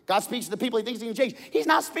 God speaks to the people he thinks he can change. He's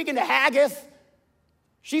not speaking to Haggith.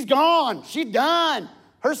 She's gone. She's done.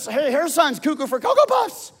 Her son's cuckoo for Cocoa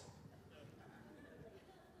Puffs.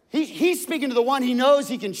 He's speaking to the one he knows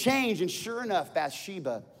he can change. And sure enough,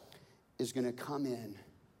 Bathsheba is going to come in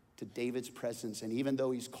to David's presence. And even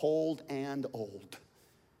though he's cold and old,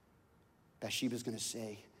 Bathsheba's going to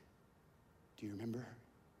say, do you remember?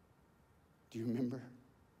 Do you remember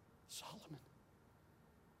Solomon?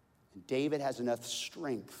 And David has enough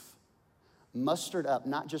strength mustered up,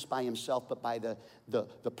 not just by himself, but by the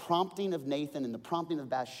prompting of Nathan and the prompting of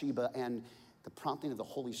Bathsheba and the prompting of the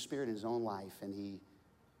Holy Spirit in his own life. And he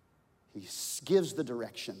gives the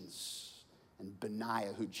directions. And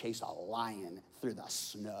Benaiah, who chased a lion through the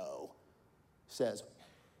snow, says,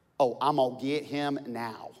 oh, I'm going to get him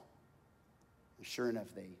now. And sure enough,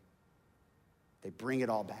 they bring it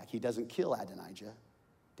all back. He doesn't kill Adonijah,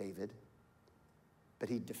 David, but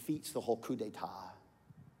he defeats the whole coup d'etat.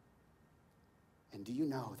 And do you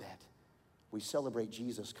know that we celebrate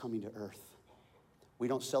Jesus coming to earth? We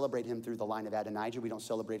don't celebrate him through the line of Adonijah. We don't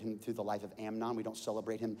celebrate him through the life of Amnon. We don't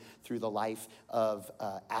celebrate him through the life of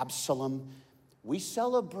Absalom. We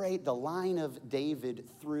celebrate the line of David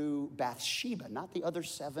through Bathsheba, not the other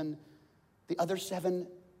seven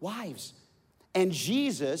wives. And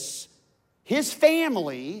Jesus, his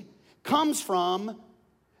family, comes from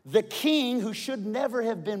The king who should never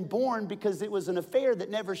have been born because it was an affair that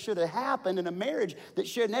never should have happened and a marriage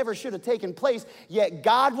that never should have taken place. Yet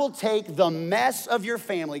God will take the mess of your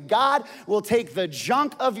family. God will take the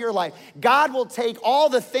junk of your life. God will take all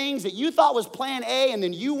the things that you thought was plan A and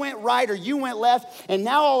then you went right or you went left. And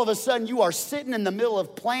now all of a sudden you are sitting in the middle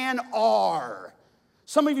of plan R.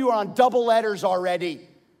 Some of you are on double letters already.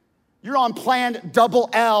 You're on plan double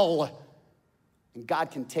L. And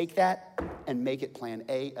God can take that and make it plan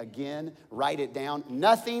A again. Write it down.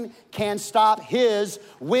 Nothing can stop his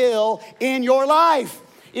will in your life.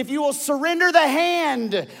 If you will surrender the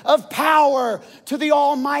hand of power to the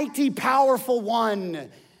almighty, powerful one,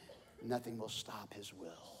 nothing will stop his will.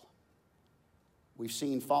 We've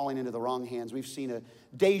seen falling into the wrong hands. We've seen a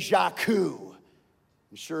déjà vu.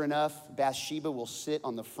 And sure enough, Bathsheba will sit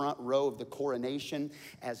on the front row of the coronation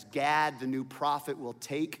as Gad, the new prophet, will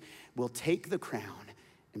take the crown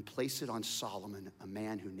and place it on Solomon, a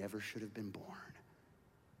man who never should have been born,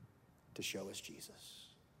 to show us Jesus.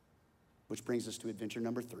 Which brings us to adventure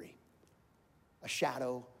number 3, a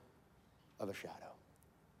shadow of a shadow.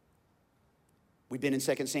 We've been in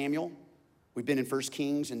 2 Samuel, we've been in 1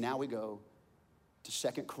 Kings, and now we go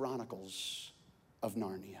to 2 Chronicles of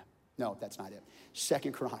Narnia. No, that's not it.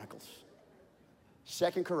 2 Chronicles.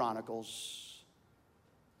 2 Chronicles.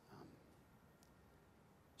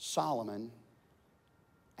 Solomon,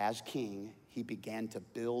 as king, he began to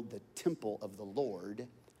build the temple of the Lord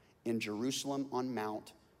in Jerusalem on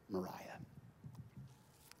Mount Moriah.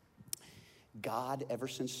 God, ever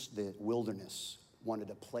since the wilderness, wanted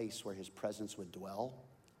a place where his presence would dwell.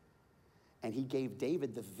 And he gave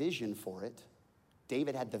David the vision for it.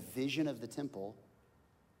 David had the vision of the temple,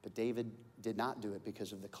 but David did not do it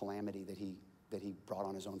because of the calamity that he brought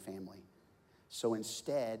on his own family. So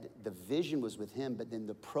instead, the vision was with him, but then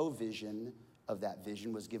the provision of that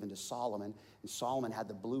vision was given to Solomon. And Solomon had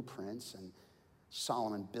the blueprints, and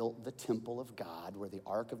Solomon built the temple of God where the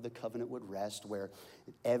Ark of the Covenant would rest, where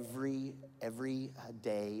every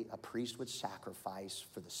day a priest would sacrifice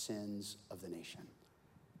for the sins of the nation.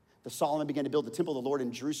 The Solomon began to build the temple of the Lord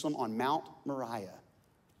in Jerusalem on Mount Moriah,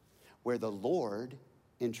 where the Lord,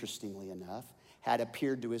 interestingly enough, had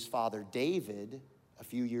appeared to his father David a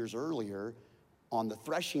few years earlier on the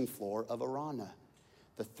threshing floor of Araunah.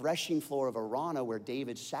 The threshing floor of Araunah, where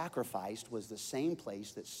David sacrificed, was the same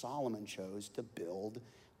place that Solomon chose to build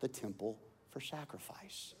the temple for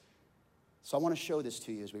sacrifice. So I want to show this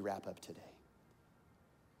to you as we wrap up today.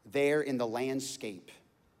 There in the landscape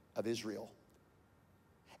of Israel,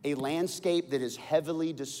 a landscape that is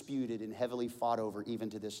heavily disputed and heavily fought over even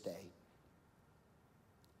to this day,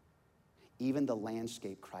 even the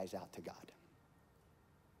landscape cries out to God.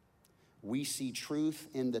 We see truth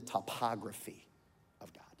in the topography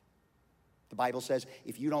of God. The Bible says,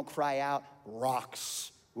 if you don't cry out,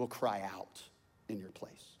 rocks will cry out in your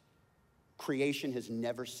place. Creation has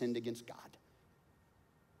never sinned against God,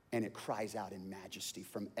 and it cries out in majesty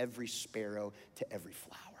from every sparrow to every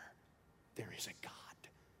flower. There is a God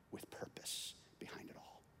with purpose behind it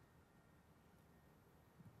all.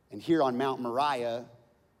 And here on Mount Moriah,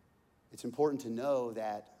 it's important to know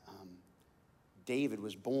that David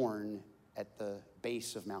was born at the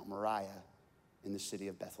base of Mount Moriah in the city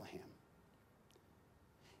of Bethlehem.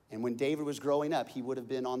 And when David was growing up, he would have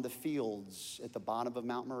been on the fields at the bottom of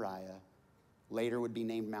Mount Moriah, later would be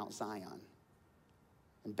named Mount Zion.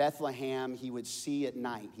 In Bethlehem, he would see at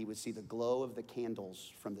night, he would see the glow of the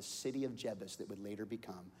candles from the city of Jebus that would later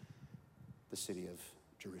become the city of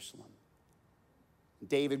Jerusalem.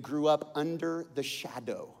 David grew up under the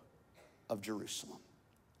shadow of Jerusalem.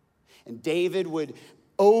 And David would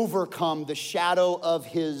overcome the shadow of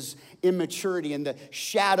his immaturity and the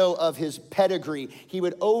shadow of his pedigree. He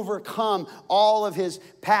would overcome all of his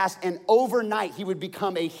past, and overnight he would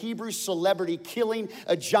become a Hebrew celebrity, killing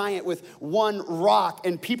a giant with one rock.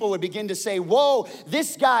 And people would begin to say, whoa,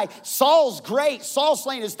 this guy, Saul's great. Saul's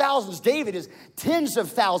slaying his thousands. David is tens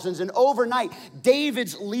of thousands. And overnight,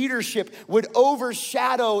 David's leadership would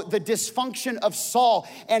overshadow the dysfunction of Saul.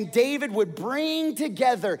 And David would bring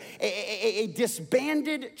together a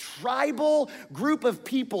disbanded tribal group of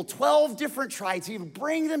people, 12 different tribes. He would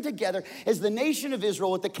bring them together as the nation of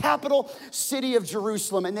Israel with the capital city of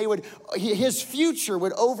Jerusalem. And his future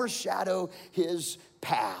would overshadow his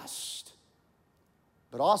past.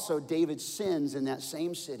 But also David's sins in that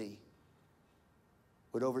same city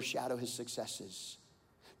would overshadow his successes,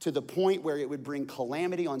 to the point where it would bring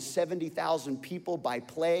calamity on 70,000 people by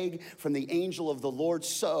plague from the angel of the Lord.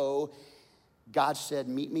 So God said,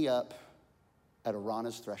 meet me up at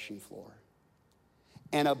Araunah's threshing floor.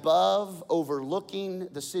 And above, overlooking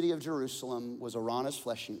the city of Jerusalem, was Araunah's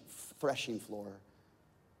threshing floor.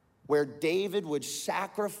 where David would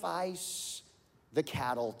sacrifice the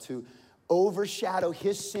cattle to overshadow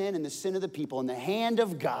his sin and the sin of the people, and the hand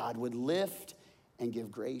of God would lift and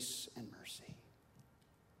give grace and mercy.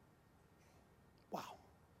 Wow.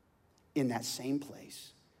 In that same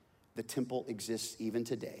place, the temple exists even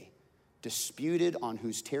today, disputed on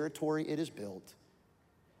whose territory it is built.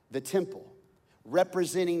 The temple,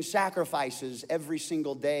 representing sacrifices every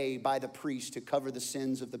single day by the priest to cover the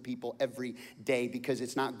sins of the people every day, because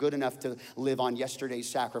it's not good enough to live on yesterday's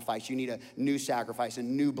sacrifice. You need a new sacrifice,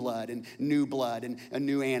 and new blood, and a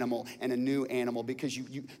new animal, because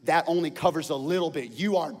that only covers a little bit.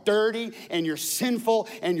 You are dirty, and you're sinful,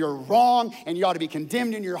 and you're wrong, and you ought to be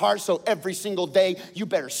condemned in your heart. So every single day, you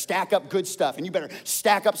better stack up good stuff, and you better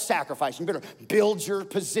stack up sacrifice, and you better build your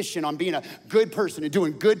position on being a good person and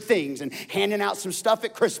doing good things and handing out some stuff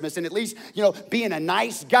at Christmas, and at least, being a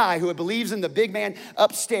nice guy who believes in the big man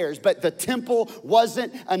upstairs. But the temple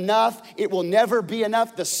wasn't enough. It will never be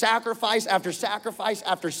enough. The sacrifice after sacrifice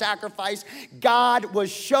after sacrifice, God was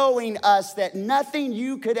showing us that nothing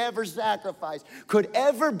you could ever sacrifice could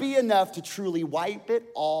ever be enough to truly wipe it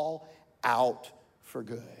all out for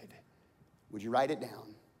good. Would you write it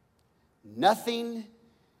down? Nothing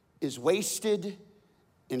is wasted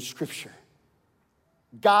in Scripture.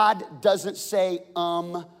 God doesn't say,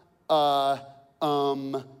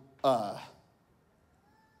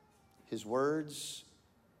 His words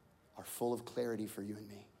are full of clarity for you and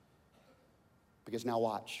me. Because now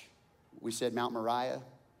watch. We said Mount Moriah.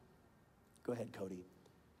 Go ahead, Cody.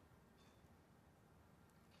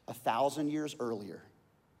 1,000 years earlier,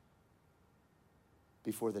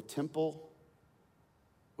 before the temple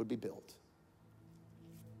would be built,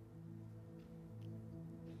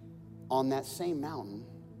 on that same mountain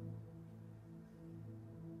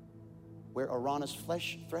where Araunah's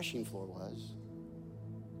threshing floor was,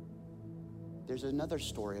 there's another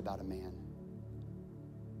story about a man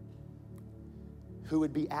who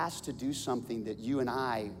would be asked to do something that you and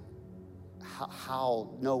I,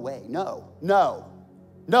 no way, no,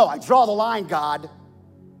 I draw the line, God.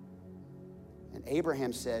 And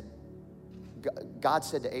Abraham said, God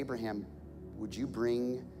said to Abraham, would you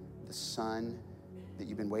bring the son that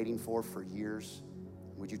you've been waiting for years?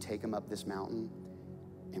 Would you take him up this mountain,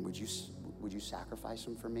 and would you sacrifice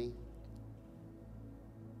him for me?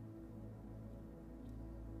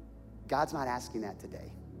 God's not asking that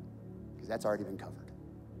today, because that's already been covered.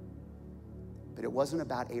 But it wasn't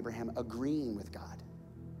about Abraham agreeing with God.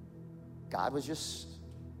 God was just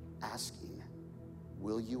asking,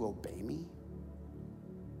 will you obey me?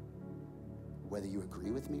 Whether you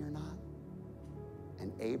agree with me or not.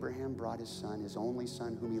 And Abraham brought his son, his only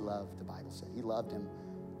son, whom he loved, the Bible said. He loved him.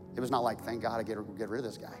 It was not like, thank God I get rid of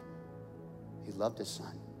this guy. He loved his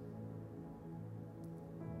son.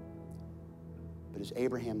 But as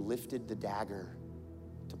Abraham lifted the dagger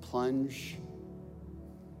to plunge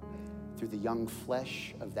through the young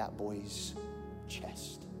flesh of that boy's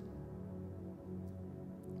chest,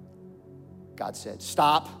 God said,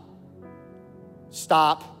 stop.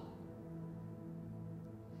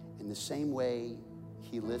 In the same way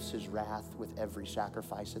He lifts His wrath with every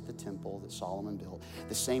sacrifice at the temple that Solomon built,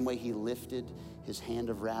 the same way He lifted His hand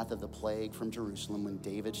of wrath of the plague from Jerusalem when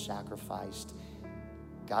David sacrificed,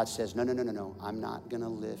 God says, no, I'm not going to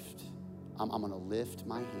lift. I'm going to lift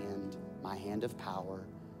my hand of power.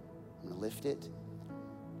 I'm going to lift it.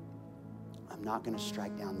 I'm not going to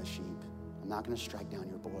strike down the sheep. I'm not going to strike down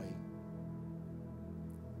your boy.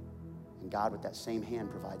 And God, with that same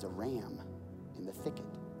hand, provides a ram in the thicket.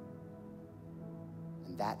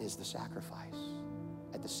 And that is the sacrifice.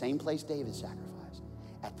 At the same place David sacrificed,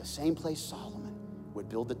 at the same place Solomon would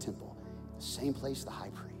build the temple, the same place the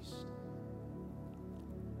high priest.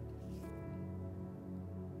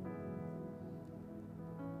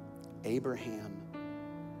 Abraham,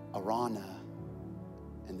 Araunah,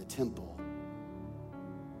 and the temple.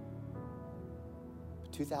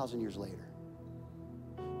 2,000 years later,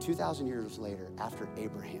 2,000 years later after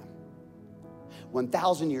Abraham,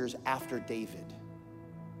 1,000 years after David,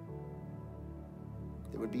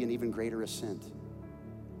 there would be an even greater ascent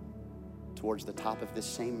towards the top of this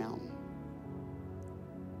same mountain.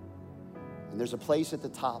 And there's a place at the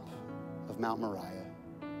top of Mount Moriah.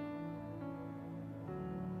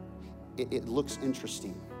 It looks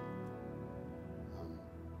interesting.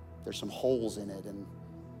 There's some holes in it and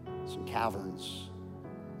some caverns.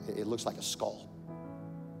 It looks like a skull.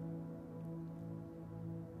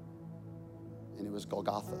 And it was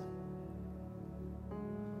Golgotha.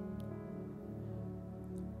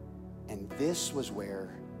 And this was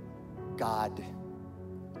where God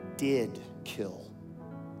did kill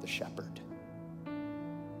the shepherd.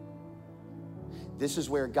 This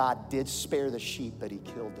is where God did spare the sheep, but he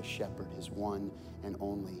killed the shepherd, his one and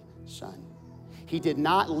only son. He did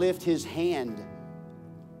not lift his hand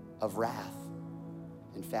of wrath.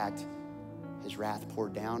 In fact, his wrath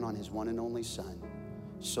poured down on his one and only son,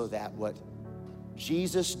 so that what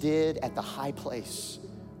Jesus did at the high place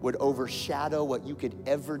would overshadow what you could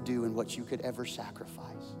ever do and what you could ever sacrifice.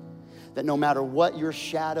 That no matter what your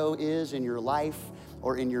shadow is in your life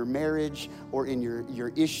or in your marriage or in your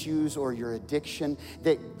issues or your addiction,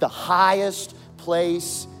 that the highest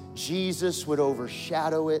place, Jesus would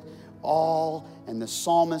overshadow it all. And the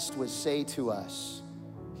psalmist would say to us,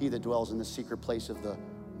 he that dwells in the secret place of the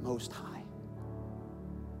Most High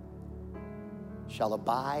shall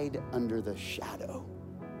abide under the shadow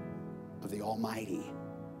of the Almighty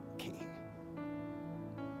King.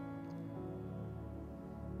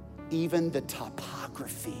 Even the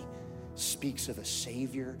topography speaks of a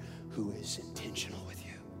Savior who is intentional with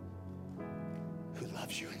you, who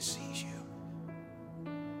loves you and sees you.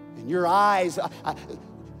 And your eyes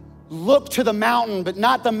look to the mountain, but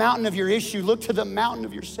not the mountain of your issue. Look to the mountain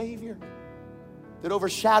of your Savior that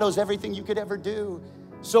overshadows everything you could ever do.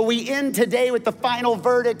 So we end today with the final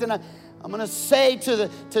verdict, and I'm going to say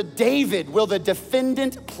to David, will the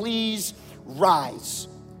defendant please rise?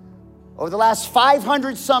 Over the last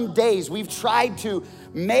 500 some days, we've tried to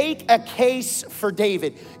make a case for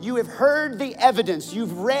David. You have heard the evidence.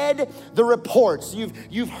 You've read the reports.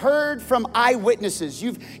 You've heard from eyewitnesses.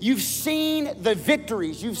 You've seen the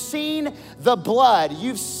victories. You've seen the blood.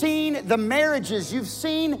 You've seen the marriages. You've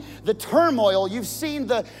seen the turmoil. You've seen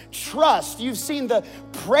the trust. You've seen the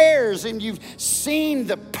prayers, and you've seen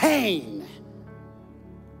the pain.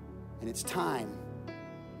 And it's time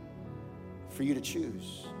for you to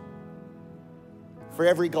choose. For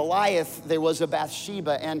every Goliath, there was a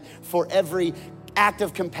Bathsheba, and for every act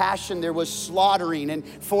of compassion, there was slaughtering, and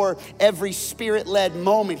for every spirit-led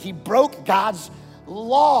moment, he broke God's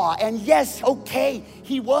law. And yes, okay,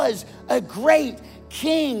 he was a great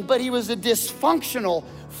king, but he was a dysfunctional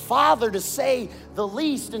father, to say the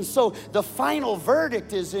least. And so the final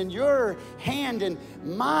verdict is in your hand and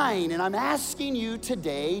mine, and I'm asking you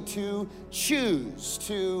today to choose,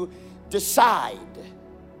 to decide.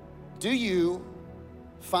 Do you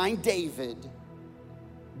find David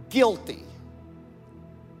guilty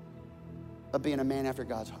of being a man after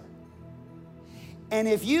God's heart? And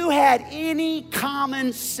if you had any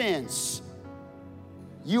common sense,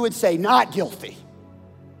 you would say not guilty.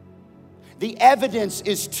 The evidence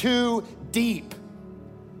is too deep.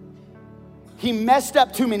 He messed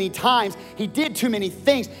up too many times. He did too many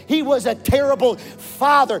things. He was a terrible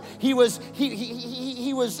father. He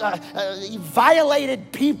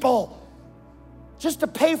violated people. Just to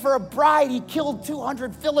pay for a bride, he killed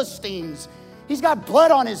 200 Philistines. He's got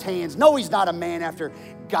blood on his hands. No, he's not a man after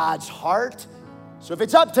God's heart. So if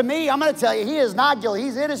it's up to me, I'm going to tell you, he is not guilty.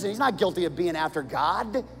 He's innocent. He's not guilty of being after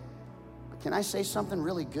God. But can I say something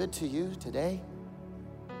really good to you today?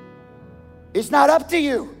 It's not up to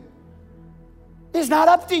you. It's not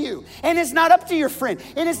up to you. And it's not up to your friend.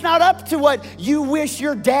 And it's not up to what you wish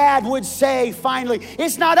your dad would say finally.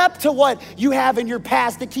 It's not up to what you have in your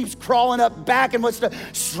past that keeps crawling up back and wants to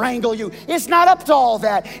strangle you. It's not up to all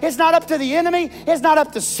that. It's not up to the enemy. It's not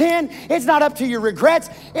up to sin. It's not up to your regrets.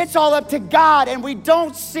 It's all up to God. And we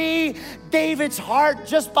don't see David's heart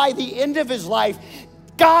just by the end of his life.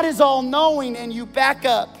 God is all-knowing, and you back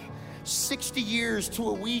up 60 years to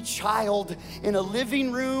a wee child in a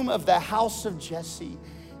living room of the house of Jesse.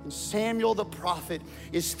 And Samuel the prophet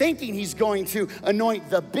is thinking he's going to anoint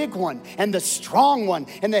the big one and the strong one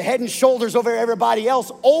and the head and shoulders over everybody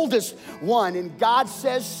else, oldest one. And God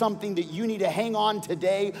says something that you need to hang on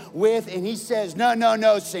today with. And he says,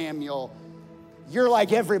 no, Samuel. You're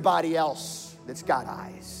like everybody else that's got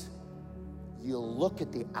eyes. You look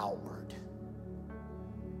at the outward.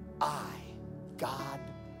 God,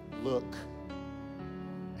 look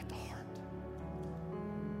at the heart.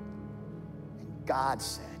 And God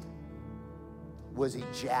said, was he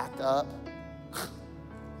jacked up?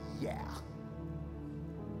 Yeah.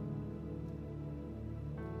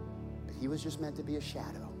 But he was just meant to be a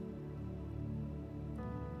shadow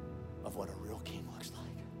of what a real king looks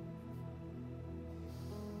like.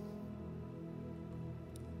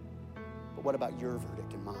 But what about your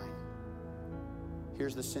verdict and mine?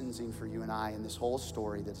 Here's the sentencing for you and I in this whole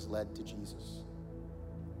story that's led to Jesus.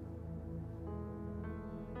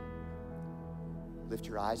 Lift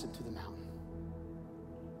your eyes up to the mountain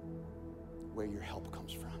where your help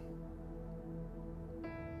comes from.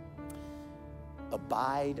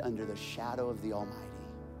 Abide under the shadow of the Almighty.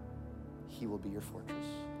 He will be your fortress.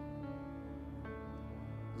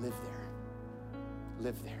 Live there.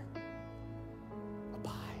 Live there.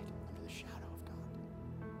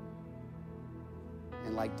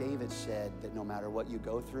 And like David said, that no matter what you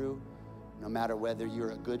go through, no matter whether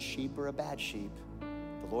you're a good sheep or a bad sheep,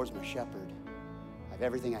 the Lord's my shepherd. I have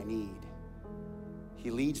everything I need. He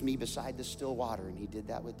leads me beside the still water, and he did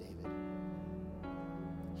that with David.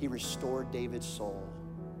 He restored David's soul.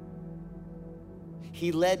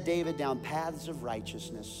 He led David down paths of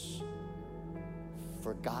righteousness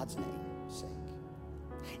for God's name's sake.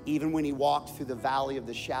 Even when he walked through the valley of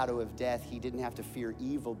the shadow of death, he didn't have to fear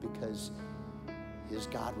evil because his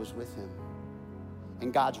God was with him.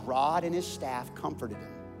 And God's rod and his staff comforted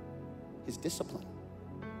him. His discipline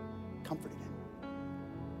comforted him.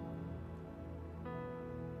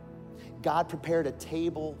 God prepared a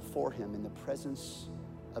table for him in the presence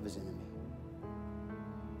of his enemy.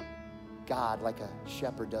 God, like a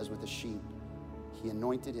shepherd does with a sheep, he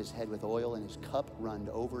anointed his head with oil and his cup runned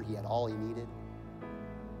over. He had all he needed.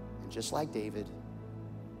 And just like David,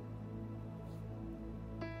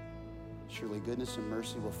 surely goodness and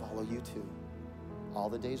mercy will follow you too all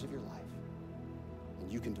the days of your life.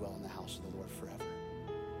 And you can dwell in the house of the Lord forever.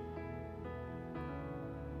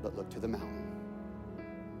 But look to the mountain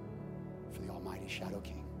for the almighty Shadow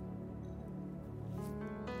King.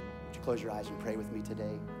 Would you close your eyes and pray with me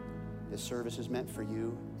today? This service is meant for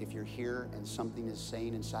you. If you're here and something is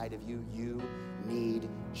saying inside of you, you need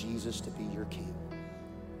Jesus to be your king.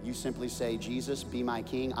 You simply say, Jesus, be my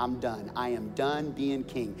king. I'm done. I am done being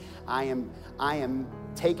king. I am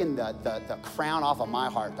taking the crown off of my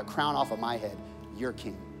heart, the crown off of my head. You're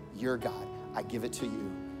king. You're God. I give it to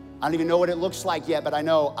you. I don't even know what it looks like yet, but I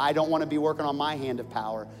know I don't want to be working on my hand of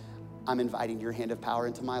power. I'm inviting your hand of power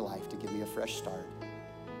into my life to give me a fresh start.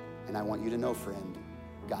 And I want you to know, friend,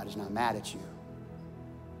 God is not mad at you.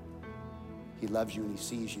 He loves you and he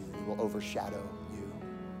sees you and he will overshadow you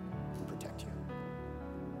and protect you.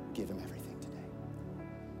 Give him everything today.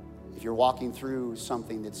 If you're walking through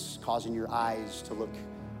something that's causing your eyes to look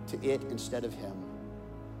to it instead of him,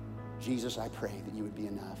 Jesus, I pray that you would be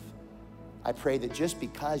enough. I pray that just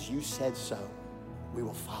because you said so, we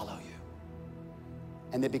will follow you.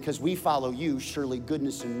 And that because we follow you, surely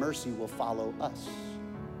goodness and mercy will follow us.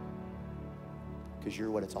 Because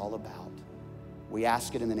you're what it's all about. We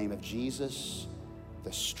ask it in the name of Jesus,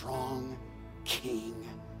 the strong King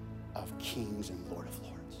of kings and Lord of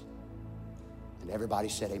lords. And everybody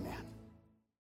said amen.